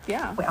awesome.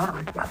 Yeah. Wait, I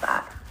want to talk about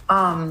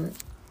that.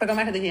 But going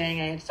back to the hearing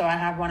aids, so I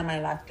have one in my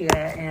left ear,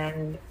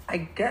 and I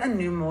get a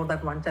new mold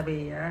like once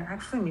every year.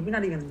 Actually, maybe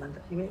not even once,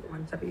 maybe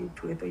once every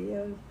 2 or 3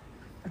 years.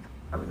 That's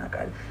probably not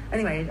good.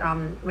 Anyways,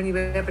 when you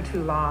wear it for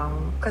too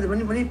long, because when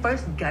you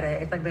first get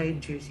it, it's like very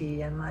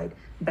juicy and like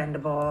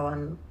bendable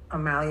and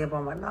malleable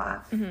and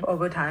whatnot. But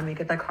over time, it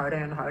gets like harder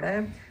and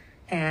harder.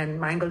 And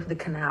mine goes to the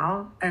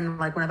canal, and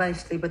like whenever I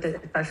sleep with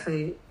it,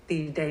 especially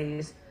these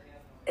days,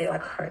 it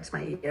like hurts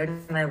my ear,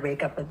 and I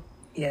wake up with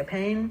ear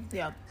pain.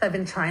 Yeah. So I've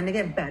been trying to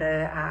get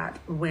better at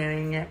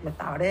wearing it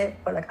without it,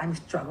 but like I'm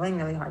struggling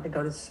really hard to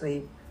go to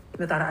sleep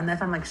without it unless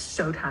I'm like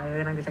so tired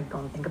and I just like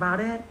don't think about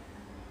it.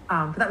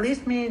 So that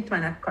leads me to my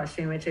next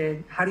question, which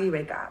is, how do you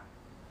wake up?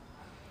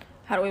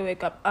 How do we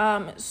wake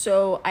up?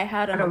 So I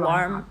had an Like an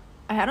alarm alarm.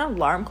 I had an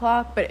alarm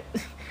clock, but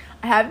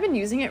I haven't been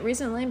using it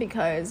recently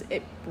because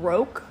it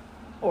broke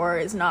or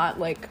is not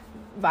like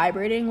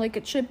vibrating like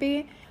it should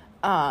be.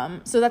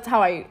 So that's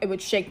how it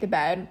would shake the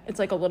bed. It's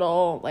like a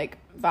little like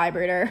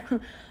vibrator.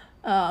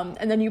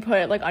 And then you put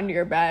it like under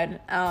your bed,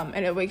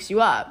 and it wakes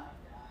you up.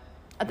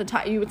 At the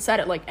time you would set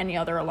it like any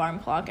other alarm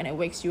clock and it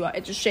wakes you up.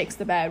 It just shakes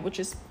the bed, which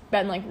has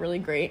been like really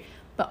great.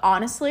 But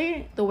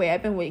honestly, the way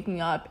I've been waking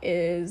up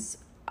is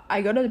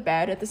I go to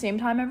bed at the same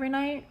time every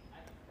night.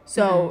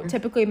 So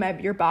typically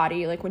your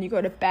body, like when you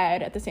go to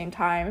bed at the same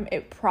time,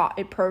 it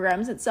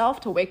programs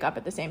itself to wake up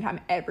at the same time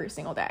every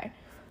single day.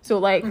 So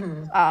like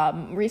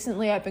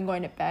recently I've been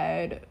going to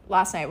bed.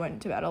 Last night I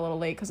went to bed a little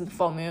late because of the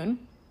full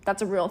moon.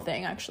 That's a real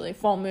thing, actually.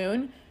 Full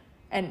moon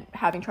and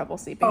having trouble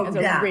sleeping is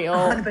a real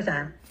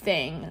 100%.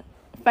 thing.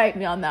 Fight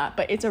me on that,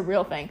 but it's a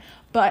real thing.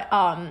 But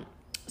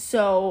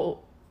so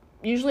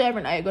usually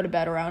every night I go to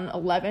bed around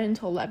 11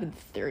 to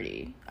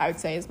 11:30, I would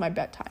say is my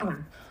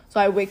bedtime. So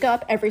I wake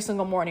up every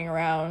single morning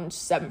around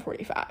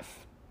 7:45.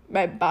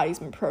 My body's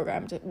been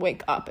programmed to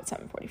wake up at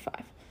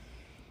 7:45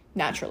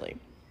 naturally.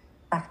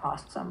 That's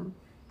awesome.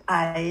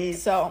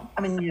 So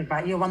you're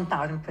right. You're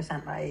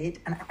 1,000% right,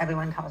 and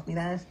everyone tells me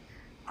this.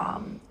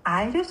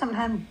 I just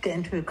sometimes get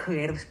into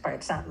creative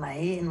spurts at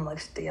night and like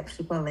stay up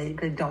super late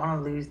because I don't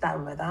want to lose that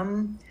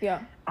rhythm.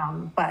 Yeah.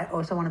 But I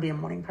also want to be a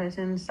morning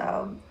person,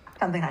 so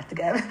something has to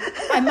give.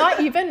 I'm not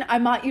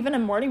even a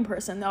morning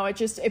person though.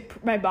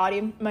 My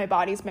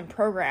body's been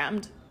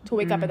programmed to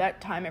wake up at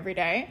that time every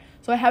day.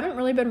 So I haven't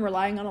really been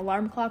relying on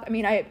alarm clock. I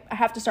mean, I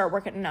have to start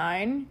work at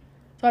 9.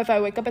 So if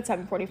I wake up at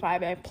 7:45,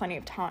 I have plenty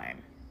of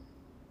time.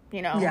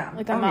 You know? Yeah.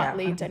 Like I'm not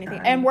late to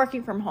anything. And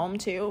working from home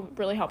too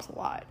really helps a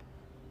lot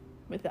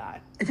with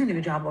that. Is your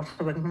new job also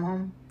working from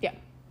home? Yeah.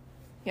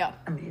 Yeah.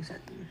 Amazing.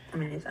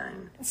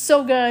 It's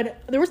so good.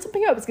 There was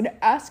something I was going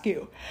to ask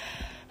you.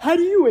 How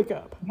do you wake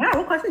up? Yeah,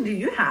 what question do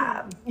you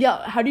have?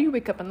 Yeah, how do you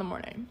wake up in the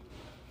morning?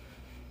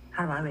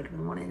 How do I wake up in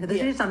the morning? So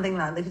this is something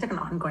that, this is like an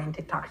ongoing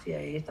TikTok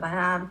series that I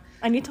have.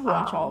 I need to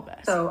watch all of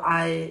this. So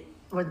I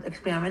was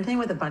experimenting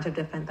with a bunch of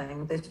different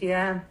things this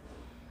year.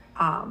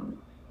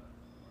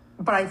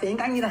 But I think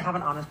I need to have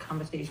an honest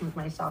conversation with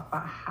myself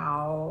about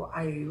how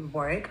I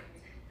work.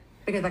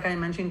 Because like I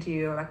mentioned to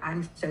you, like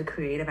I'm so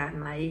creative at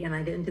night and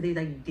I get into these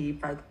like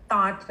deep like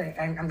thoughts. Like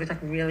I'm just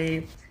like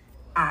really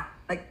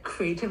like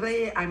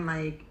creatively, I'm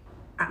like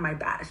at my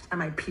best, at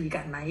my peak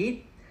at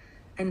night.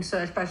 And so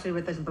especially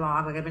with this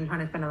blog, like I've been trying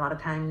to spend a lot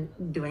of time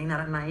doing that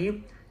at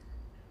night.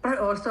 But I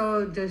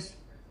also just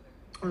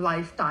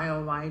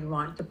lifestyle-wise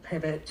want to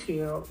pivot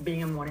to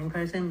being a morning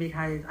person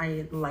because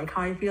I like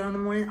how I feel in the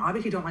morning.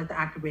 Obviously don't like the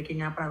act of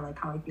waking up, but I like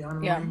how I feel in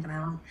the morning. And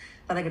I like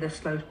that I get a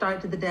slow start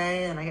to the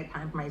day and I get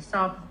time for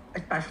myself,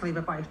 especially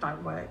before I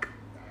start work.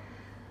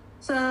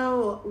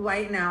 So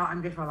right now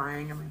I'm just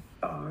relying on my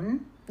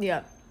phone.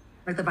 Yeah.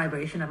 Like the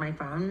vibration of my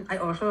phone. I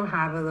also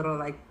have a little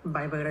like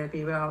vibrator, if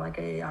you will, like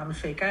a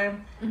shaker.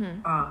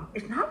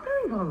 It's not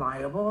very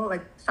reliable.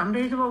 Like some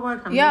days it will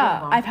work, some days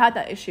it won't. I've had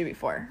that issue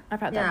before. I've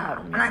had that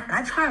problem. And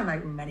I tried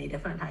like many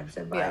different types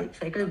of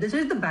shakers. This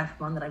is the best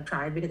one that I've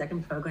tried because I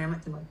can program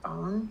it to my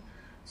phone.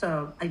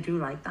 So I do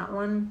like that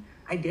one.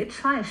 I did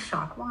try a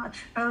shock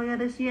watch earlier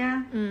this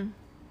year.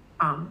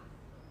 I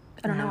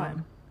don't know it.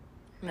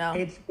 No.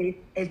 It's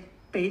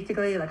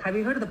basically like, have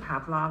you heard of the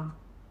Pavlov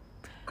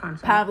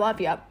concept? Pavlov,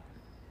 yep.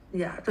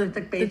 Yeah, so it's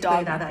like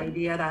basically that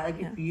idea that like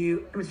if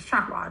you, it was a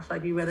shock watch,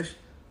 like you wear this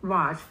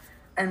watch,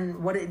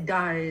 and what it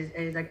does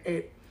is like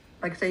it,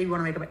 like say you want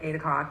to wake up at 8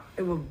 o'clock,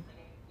 it will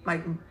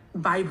like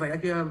vibrate,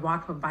 like your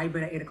watch will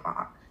vibrate at 8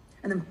 o'clock,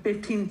 and then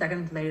 15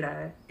 seconds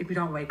later, if you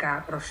don't wake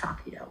up, it'll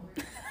shock you.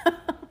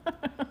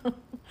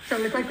 So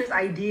it's like this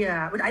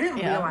idea, which I didn't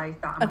realize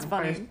that on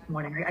my first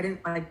morning. I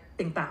didn't like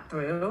think that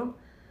through.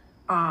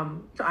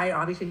 So I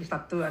obviously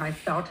slept through it and I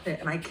felt it,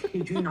 and I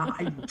kid you not,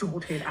 I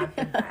jolted out of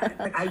bed.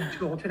 Like I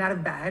jolted out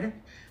of bed.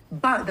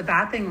 But the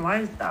bad thing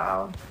was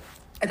though,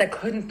 is I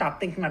couldn't stop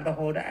thinking about it the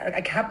whole day. Like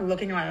I kept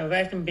looking at my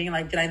wrist and being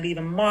like, did I leave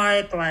a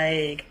mark?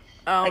 Like,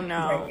 oh like,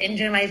 no, did I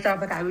injure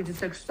myself? Like I was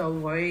just like so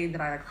worried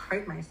that I like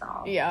hurt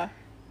myself. Yeah.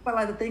 But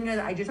like the thing is,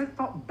 I just like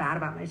felt bad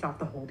about myself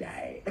the whole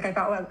day. Like I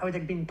felt like I was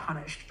like being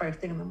punished first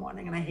thing in the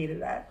morning, and I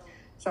hated it.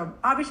 So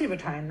obviously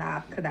returned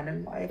that because that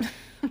didn't work.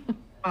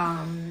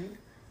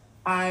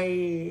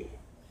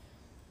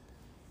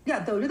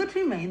 Those are the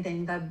two main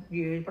things I've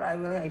used, but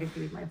I just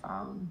use my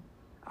phone.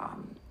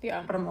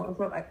 But I'm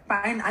also like,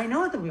 fine. I know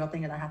what the real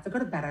thing is. I have to go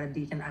to bed at a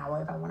decent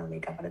hour if I want to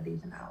wake up at a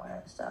decent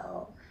hour.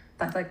 So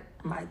that's like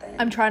my thing.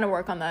 I'm trying to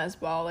work on that as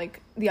well.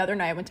 Like the other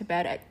night I went to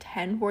bed at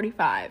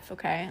 10:45.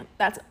 Okay,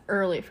 that's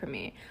early for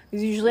me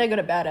because usually I go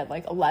to bed at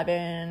like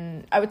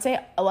 11. I would say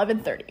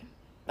 11:30.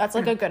 That's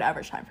like a good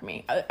average time for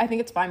me. I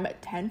think it's fine,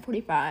 but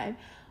 10:45.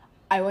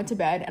 I went to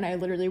bed and I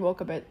literally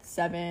woke up at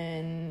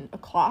 7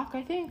 o'clock,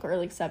 I think, or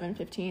like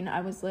 7:15. I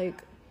was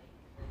like,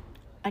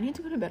 I need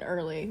to go to bed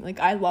early.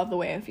 Like, I love the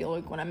way I feel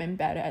like when I'm in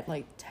bed at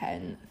like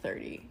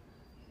 10:30.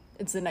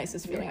 It's the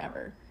nicest feeling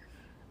ever.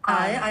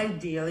 I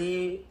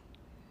ideally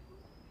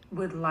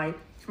would like,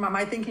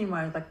 my thinking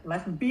was like,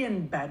 let's be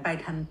in bed by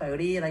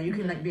 10:30. Like you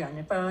can like be on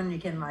your phone, you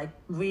can like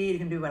read, you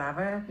can do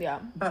whatever. Yeah.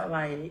 But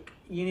like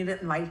you need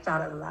it lights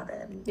out at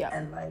 11. Yeah.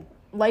 And like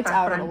lights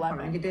out at 11.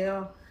 Trying to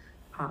do.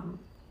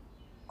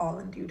 All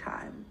in due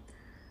time.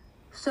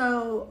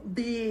 So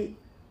the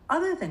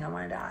other thing I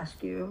wanted to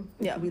ask you,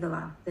 to be the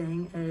last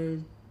thing,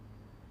 is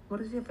what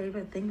is your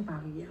favorite thing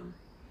about you?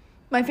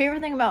 My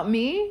favorite thing about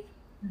me?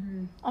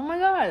 Mm-hmm. Oh my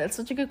god, that's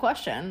such a good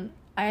question.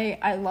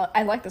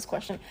 I like this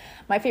question.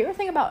 My favorite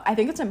thing about, I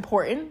think it's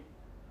important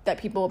that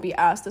people be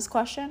asked this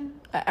question,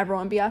 that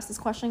everyone be asked this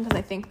question, because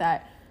I think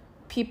that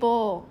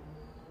people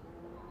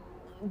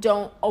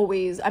don't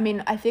always, I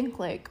mean, I think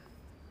like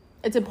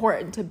it's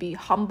important to be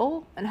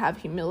humble and have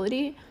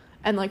humility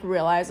and like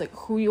realize like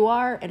who you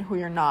are and who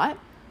you're not.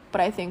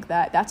 But I think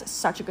that that's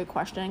such a good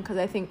question, because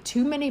I think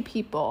too many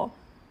people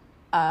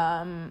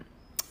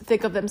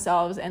think of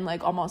themselves in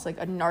like almost like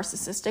a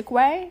narcissistic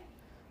way,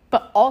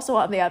 but also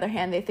on the other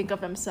hand they think of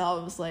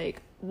themselves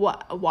like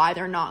why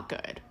they're not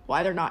good,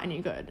 why they're not any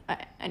good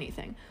at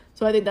anything.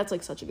 So I think that's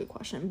like such a good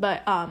question.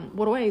 But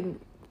what do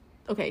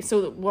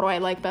I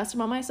like best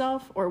about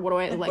myself, or what do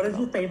I like? What is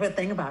your favorite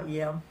thing about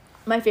you?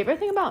 My favorite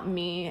thing about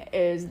me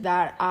is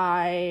that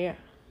I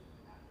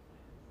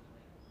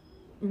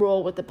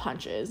roll with the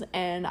punches,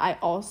 and I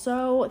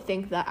also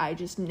think that I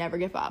just never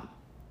give up.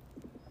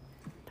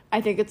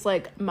 I think it's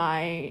like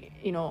my,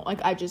 like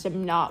I just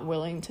am not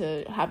willing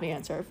to have the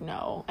answer of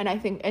no, and I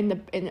think in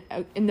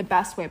the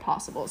best way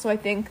possible. So I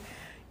think,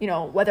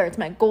 whether it's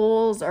my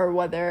goals or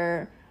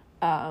whether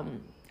I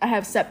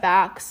have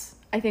setbacks,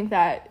 I think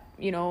that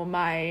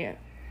my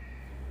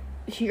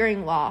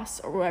hearing loss,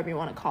 or whatever you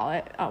want to call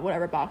it,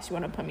 whatever box you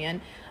want to put me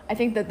in, I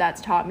think that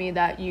that's taught me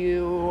that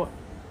you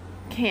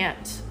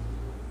can't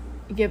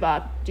give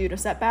up due to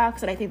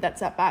setbacks, and I think that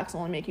setbacks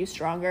only make you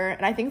stronger.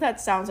 And I think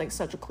that sounds like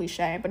such a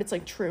cliche, but it's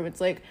like true.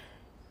 It's like,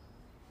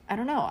 I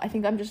don't know, I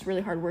think I'm just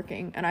really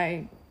hardworking, and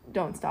I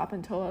don't stop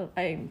until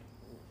I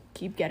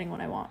keep getting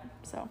what I want.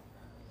 So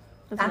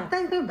that's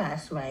like the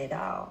best way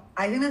though.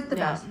 I think that's the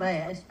best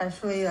way,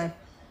 especially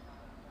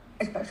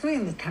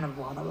in this kind of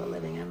world that we're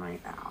living in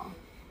right now.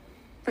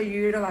 For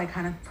you to like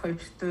kind of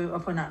push through, or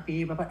for not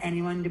you, but for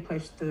anyone to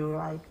push through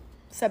like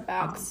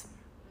setbacks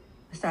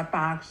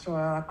or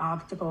like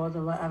obstacles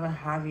or whatever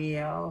have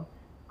you,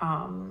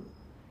 and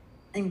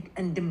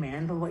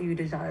demand for what you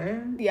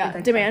deserve. Yeah,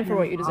 like demand for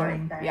what you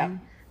deserve. Yeah,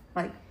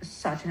 like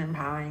such an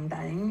empowering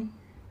thing.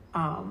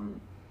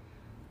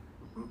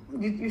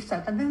 You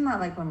said something that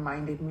like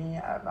reminded me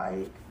of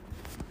like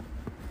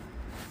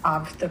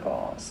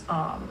obstacles.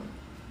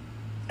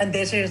 And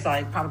this is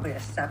like probably a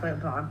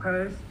separate blog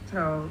post.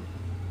 So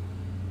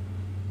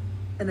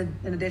in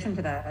addition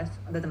to that,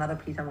 there's another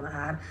piece I want to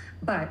add.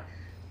 But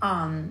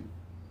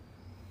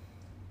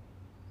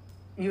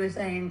you were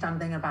saying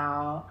something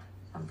about,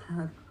 I'm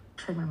trying to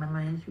check my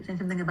memory. You were saying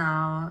something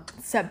about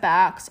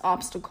setbacks,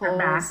 obstacles.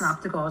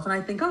 And I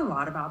think a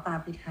lot about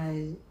that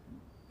because,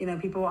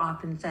 people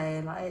often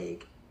say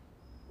like,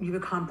 you've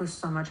accomplished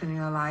so much in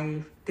your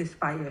life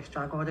despite your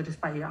struggles or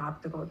despite your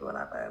obstacles or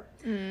whatever.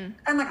 And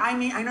like,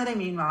 I know they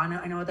mean well.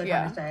 I know what they're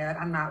trying to say. Like,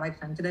 I'm not like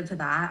sensitive to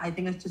that. I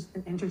think it's just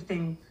an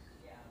interesting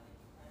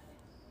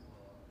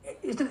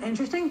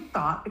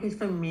thought, because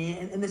for me,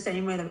 in the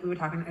same way that we were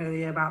talking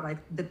earlier about like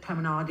the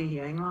terminology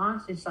hearing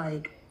loss, it's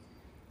like,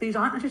 these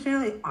aren't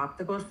necessarily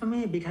obstacles for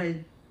me because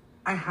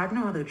I had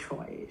no other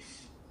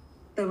choice.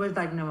 there was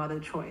like no other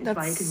choice. That's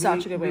like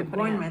such a good way of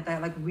putting it. With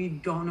that, like we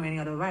don't know any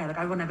other way. Like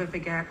I will never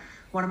forget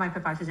one of my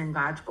professors in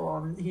grad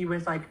school. He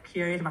was like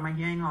curious about my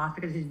hearing loss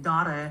because his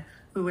daughter,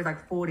 who was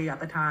like 40 at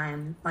the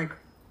time, like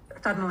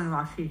suddenly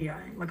lost her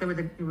hearing. Like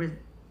it was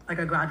like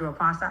a gradual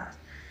process.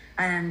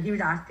 And he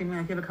was asking me,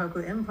 like, you have a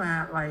cochlear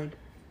implant, like,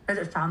 does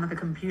it sound like a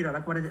computer?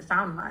 Like, what does it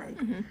sound like?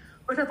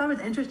 Which I thought was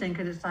interesting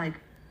because it's like,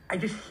 I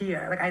just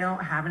hear, like, I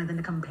don't have anything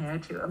to compare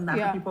to. And that's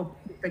what people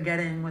are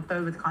getting with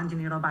those with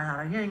congenital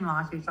binaural hearing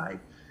loss. It's like,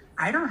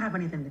 I don't have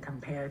anything to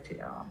compare to.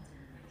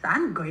 So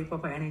I'm grateful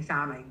for any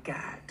sound I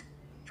get.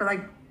 So,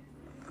 like,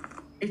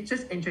 it's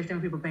just interesting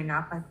when people bring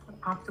up, like, what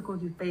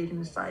obstacles you face.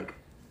 And it's like,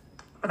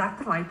 but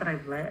that's the life that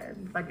I've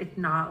lived. Like, it's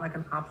not like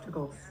an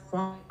obstacle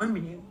for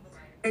me.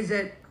 Is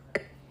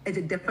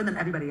it different than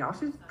everybody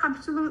else's?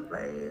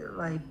 Absolutely.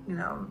 Like, you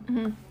know,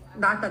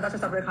 that's a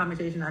separate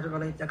conversation as it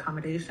relates to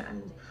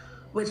accommodations,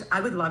 which I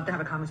would love to have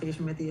a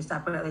conversation with you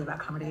separately about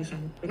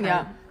accommodation,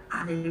 because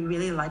I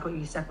really like what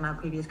you said in our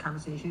previous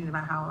conversation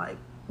about how, like,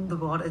 the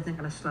world isn't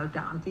going to slow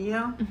down for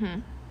you.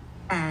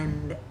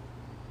 And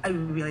I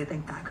really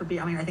think that could be,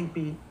 I mean, I think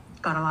we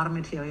got a lot of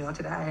material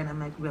today, and I'm,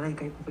 like, really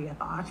grateful for your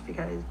thoughts,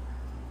 because,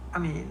 I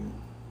mean,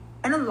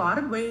 in a lot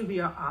of ways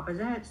we are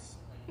opposites.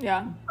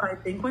 Yeah. But I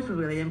think what's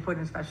really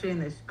important, especially in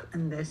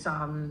this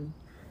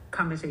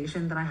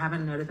conversation that I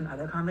haven't noticed in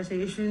other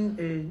conversations,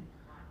 is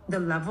the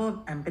level of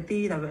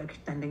empathy that we're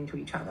extending to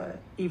each other,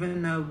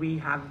 even though we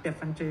have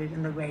differences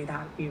in the way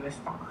that we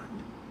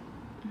respond.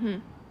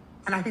 And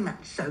I think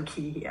that's so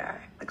key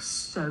here. Like,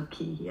 so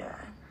key here.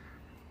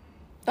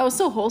 That was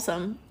so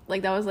wholesome.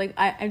 Like, that was like,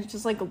 I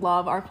just like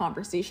love our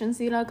conversation,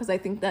 Sita, because I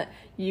think that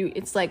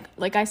it's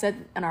like I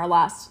said in our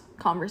last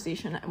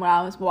conversation when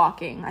I was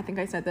walking, I think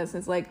I said this,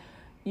 it's like,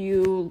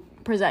 you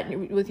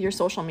present with your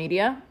social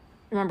media.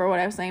 Remember what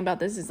I was saying about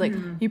this? Is like,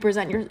 you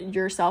present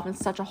yourself in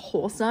such a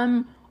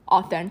wholesome,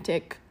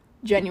 authentic,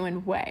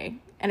 genuine way.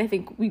 And I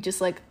think we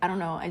just like, I don't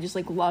know, I just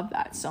like love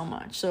that so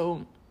much.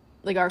 So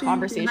like our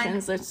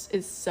conversations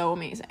is so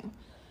amazing.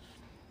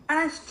 And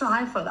I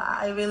strive for that.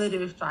 I really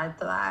do strive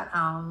for that.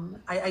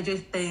 I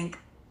just think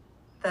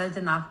there's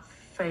enough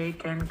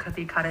fake and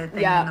cookie cutter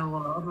thing in the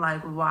world.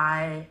 Like,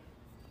 why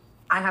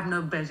I have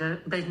no business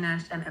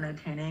in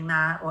entertaining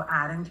that or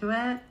adding to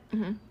it.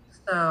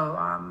 So,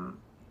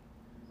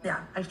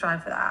 I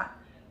strive for that.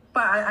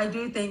 But I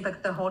do think,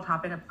 like, the whole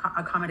topic of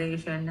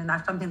accommodation, and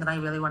that's something that I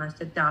really want to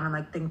sit down and,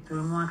 like, think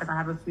through more, because I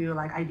have a few,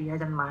 like,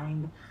 ideas in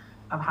mind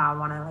of how I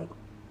want to, like,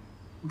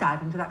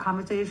 dive into that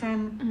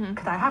conversation,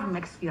 because I have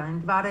mixed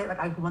feelings about it. Like,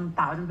 I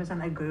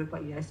 1000% agree with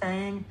what you're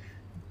saying,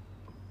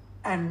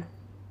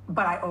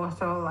 but I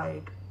also,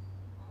 like,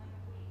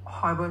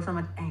 harbor so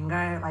much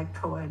anger, like,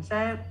 towards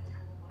it.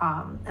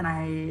 And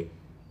I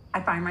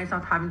find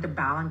myself having to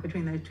balance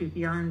between those two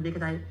feelings,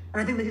 because I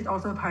think this is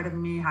also a part of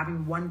me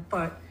having one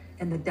foot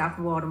in the deaf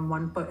world and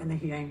one foot in the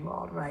hearing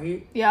world,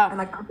 right? Yeah. And,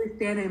 like,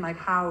 understanding, like,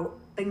 how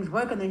things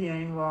work in the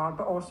hearing world,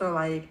 but also,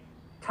 like,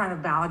 trying to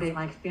validate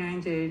my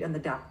experiences in the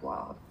deaf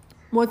world.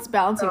 Well, it's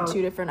balancing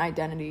two different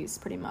identities,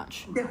 pretty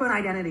much. Different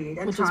identities,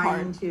 and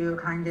trying to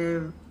kind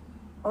of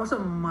also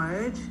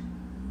merge,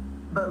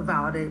 but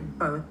validate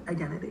both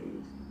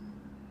identities.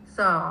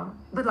 So,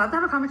 would love to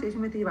have a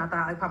conversation with you about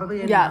that, like,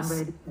 probably in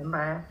November,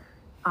 December.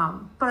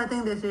 But I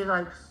think this is,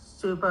 like,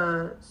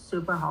 super,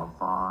 super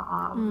helpful.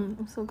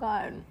 I'm so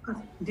glad.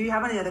 Do you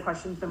have any other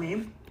questions for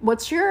me?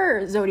 What's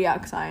your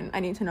zodiac sign?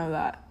 I need to know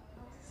that.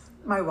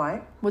 My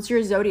what? What's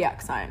your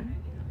zodiac sign?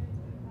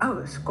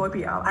 Oh,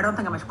 Scorpio. I don't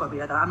think I'm a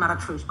Scorpio, though. I'm not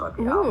a true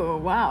Scorpio. Ooh,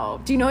 wow.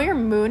 Do you know your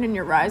moon and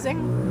your rising?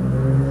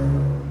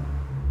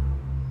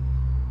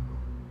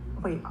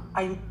 Wait,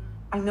 I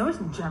know it's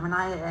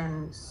Gemini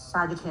and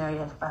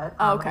Sagittarius, but...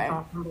 okay.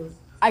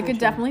 I could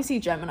definitely see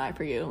Gemini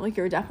for you. Like,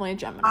 you're definitely a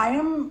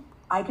Gemini.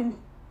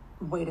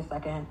 Wait a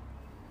second.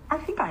 I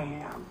think I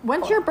am.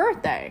 When's your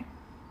birthday?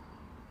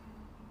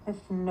 It's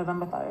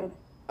November 3rd.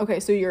 Okay,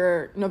 so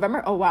you're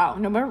November... Oh, wow.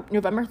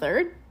 November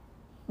 3rd?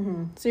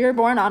 So you're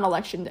born on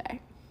election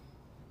day.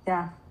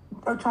 Yeah.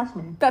 Oh, trust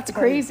me. That's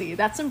crazy.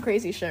 That's some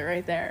crazy shit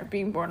right there,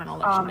 being born on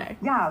election day.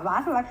 Yeah,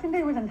 last election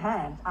day was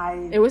intense.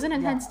 It was an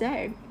intense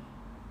day.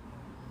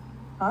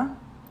 Huh?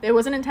 It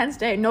was an intense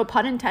day. No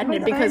pun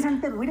intended, because...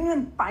 we didn't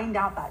even find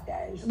out that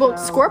day. So, well,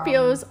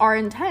 Scorpios are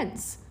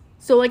intense.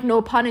 So, like,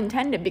 no pun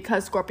intended,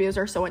 because Scorpios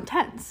are so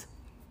intense.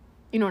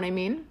 You know what I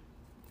mean?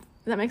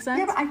 Does that make sense?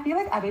 Yeah, but I feel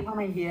like every time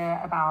I hear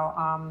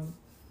about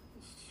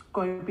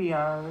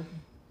Scorpios,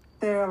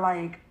 they're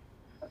like,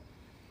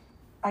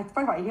 first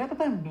of all, I hear that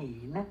they're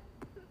mean,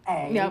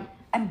 A. Yep.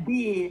 And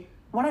B,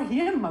 what I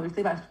hear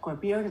mostly about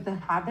Scorpios is they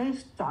have very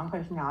strong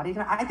personalities.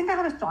 And I think I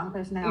have a strong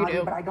personality,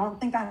 but I don't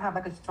think I have,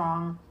 like, a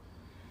strong...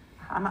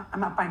 I'm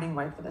not finding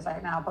words for this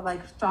right now, but,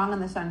 like, strong in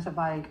the sense of,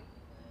 like,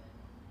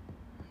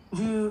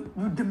 you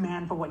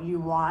demand for what you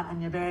want,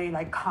 and you're very,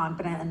 like,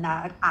 confident in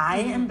that. Like, I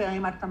am very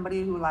much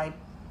somebody who, like,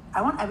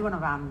 I want everyone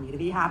around me to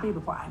be happy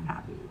before I'm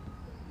happy.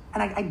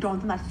 And I don't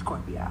think that's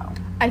Scorpio.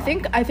 I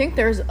think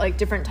there's, like,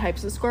 different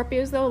types of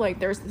Scorpios, though. Like,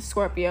 there's the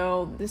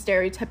Scorpio, the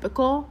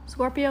stereotypical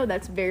Scorpio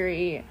that's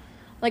very,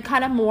 like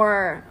kind of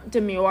more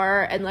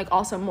demure and like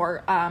also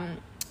more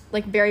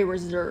like very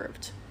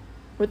reserved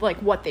with like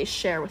what they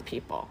share with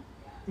people.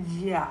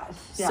 Yes.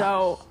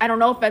 So I don't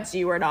know if that's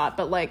you or not,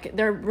 but like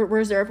they're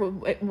reserved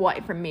with what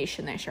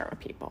information they share with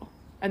people,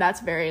 and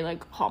that's very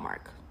like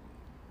hallmark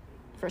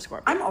for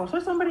Scorpio. I'm also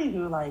somebody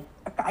who like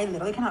I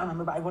literally cannot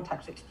remember, but I will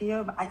text it to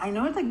you. But I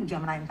know it's like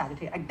Gemini and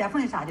Sagittarius. I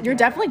definitely Sagittarius. You're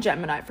definitely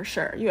Gemini for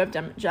sure. You have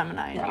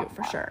Gemini in you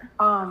for sure.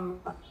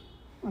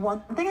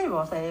 One thing I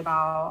will say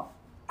about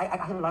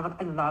I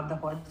love the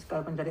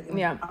horoscope and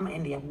I'm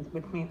Indian,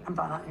 which means I'm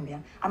not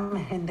Indian. I'm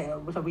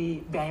Hindu, so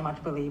we very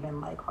much believe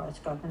in like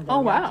horoscope and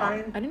wow,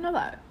 signs. I didn't know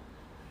that.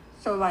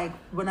 So like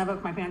whenever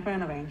my parents were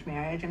in arranged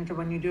marriage, and so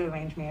when you do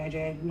arranged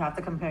marriages, you have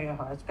to compare your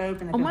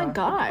horoscope, and if your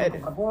horoscope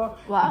is compatible,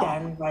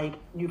 then like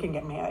you can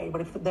get married.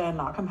 But if they're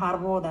not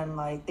compatible, then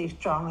like they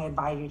strongly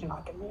advise you to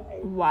not get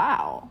married.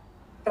 Wow.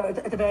 So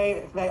it's a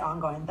very very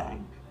ongoing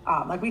thing.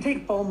 Like we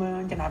take full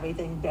moons and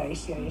everything very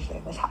seriously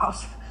in this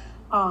house.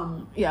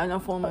 Yeah, no,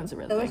 full moons are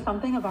really. There was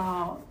something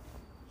about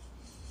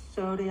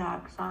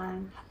zodiac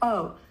sign.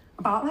 Oh,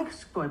 about like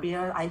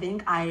Scorpio. I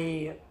think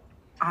I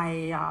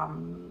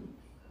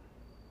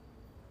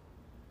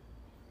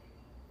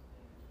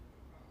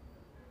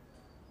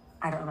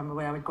don't remember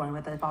where I was going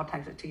with this. I'll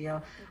text it to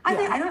you.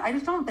 I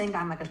just don't think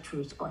I'm like a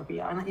true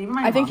Scorpio. And even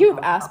I think you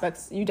have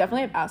aspects. You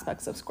definitely have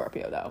aspects of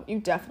Scorpio, though. You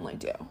definitely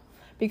do,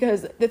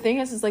 because the thing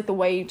is like the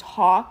way you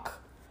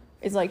talk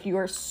is like you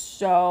are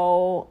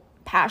so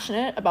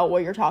passionate about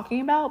what you're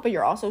talking about, but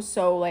you're also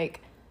so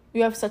like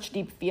you have such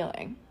deep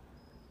feeling.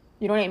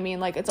 You know what I mean?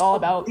 Like it's all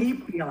about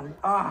deep feeling.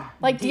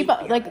 Like deep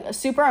feeling. Like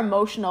super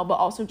emotional, but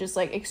also just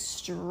like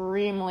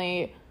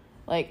extremely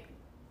like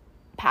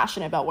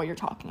passionate about what you're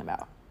talking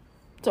about.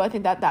 So I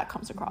think that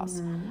comes across.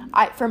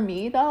 For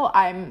me though,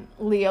 I'm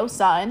Leo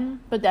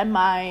sun, but then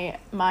my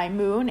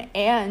moon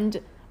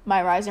and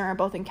my rising are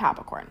both in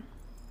Capricorn.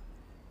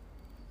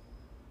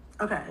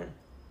 Okay.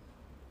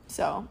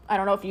 So I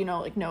don't know if you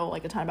know a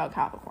ton about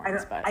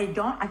Capricorns, but I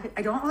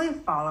don't really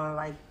follow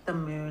like the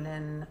moon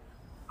and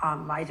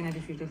rising. I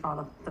just usually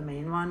follow the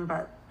main one.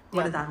 But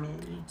what does that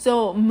mean?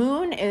 So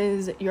moon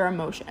is your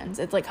emotions.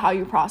 It's like how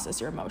you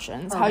process your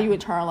emotions, how you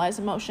internalize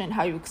emotion,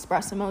 how you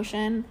express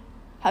emotion,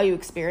 how you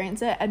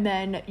experience it, and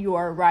then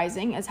your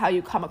rising is how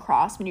you come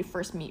across when you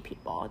first meet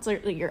people. It's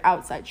like your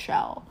outside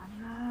shell.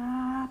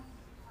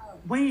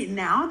 Wait,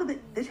 now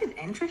this is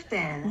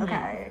interesting.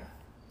 Okay.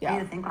 Yeah. I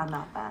need to think on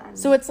that then.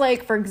 So it's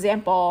like, for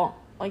example,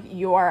 like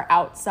your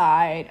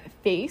outside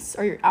face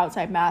or your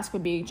outside mask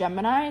would be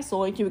Gemini. So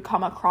like you would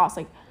come across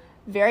like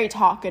very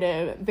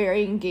talkative,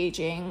 very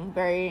engaging,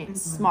 very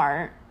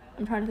smart.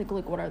 I'm trying to think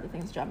like what are the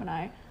things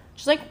Gemini?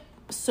 Just like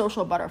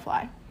social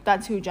butterfly.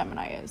 That's who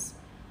Gemini is.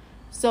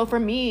 So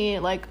for me,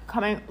 like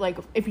like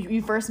if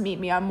you first meet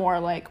me, I'm more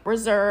like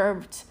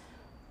reserved,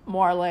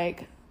 more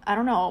like I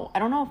don't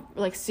know,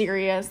 like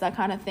serious, that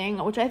kind of thing,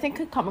 which I think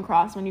could come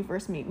across when you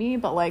first meet me.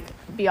 But like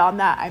beyond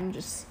that, I'm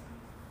just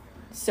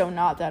so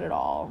not that at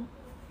all.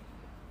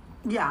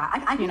 Yeah,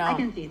 I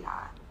can see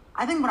that.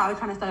 I think what I was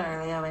trying to say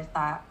earlier is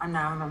that, I'm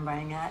now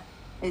remembering it,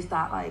 is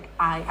that like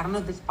I don't know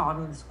if this falls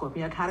in the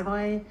Scorpio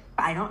category,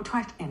 but I don't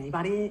trust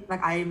anybody.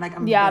 Like I'm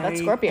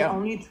that's Scorpio. I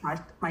only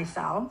trust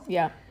myself.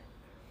 Yeah.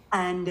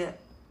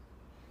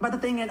 But the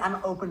thing is, I'm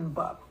an open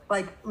book.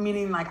 Like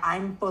meaning like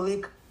I'm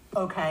fully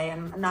okay,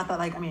 and not that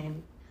like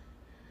I'm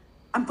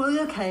fully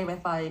okay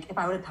with like if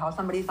I were to tell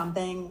somebody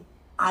something,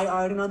 I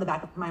already know in the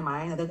back of my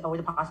mind that there's always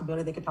a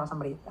possibility they could tell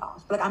somebody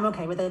else. But like I'm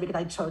okay with it because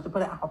I chose to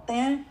put it out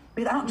there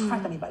because I don't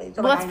trust anybody.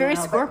 So, well, like, that's very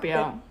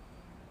Scorpio.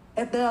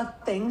 If there are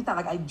things that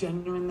like I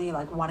genuinely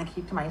like want to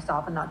keep to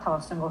myself and not tell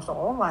a single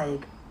soul,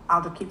 like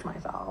I'll just keep to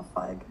myself.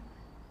 Like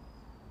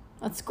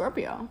that's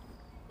Scorpio.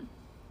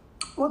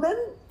 Well then,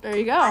 there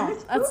you go.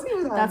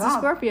 That's a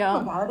Scorpio.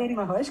 I'm validating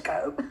my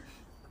horoscope.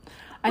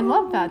 I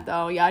love that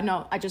though. Yeah,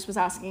 no, I just was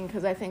asking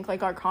because I think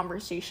like our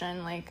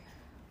conversation, like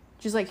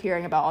just like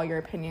hearing about all your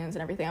opinions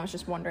and everything, I was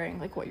just wondering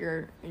like what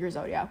your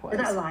zodiac was. Is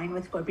that aligned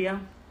with Scorpio?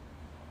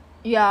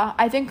 Yeah,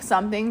 I think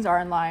some things are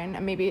in line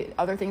and maybe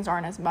other things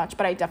aren't as much,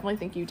 but I definitely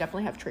think you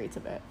definitely have traits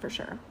of it for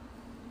sure.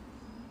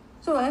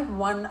 So I have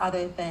one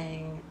other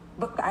thing,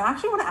 but I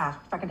actually want to ask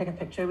if I can take a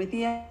picture with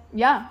you.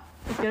 Yeah,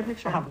 let's get a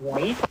picture. I have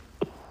light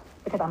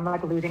because I'm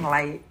like losing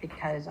light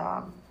because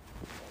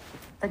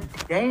the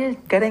day is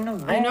getting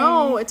away. I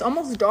know, it's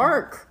almost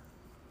dark.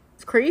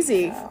 It's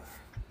crazy. Yeah. All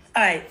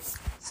right,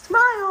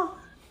 smile.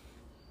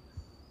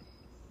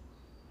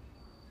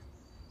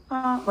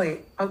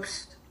 Wait,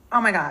 oops. Oh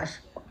my gosh,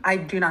 I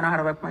do not know how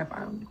to work my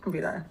phone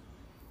computer.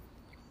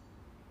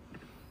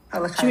 Oh,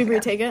 let's try. Should we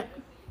retake it?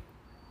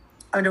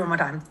 I'll do it one more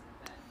time.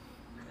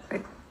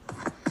 Wait.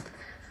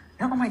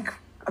 Oh my.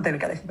 Oh, there we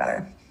go. This is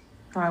better.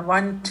 All right,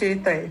 1,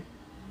 2, 3.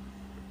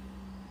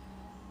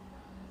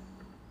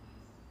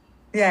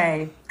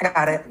 Yay! I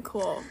got it.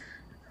 Cool.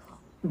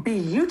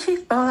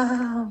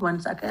 Beautiful.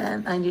 1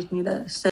 second. I just need to say.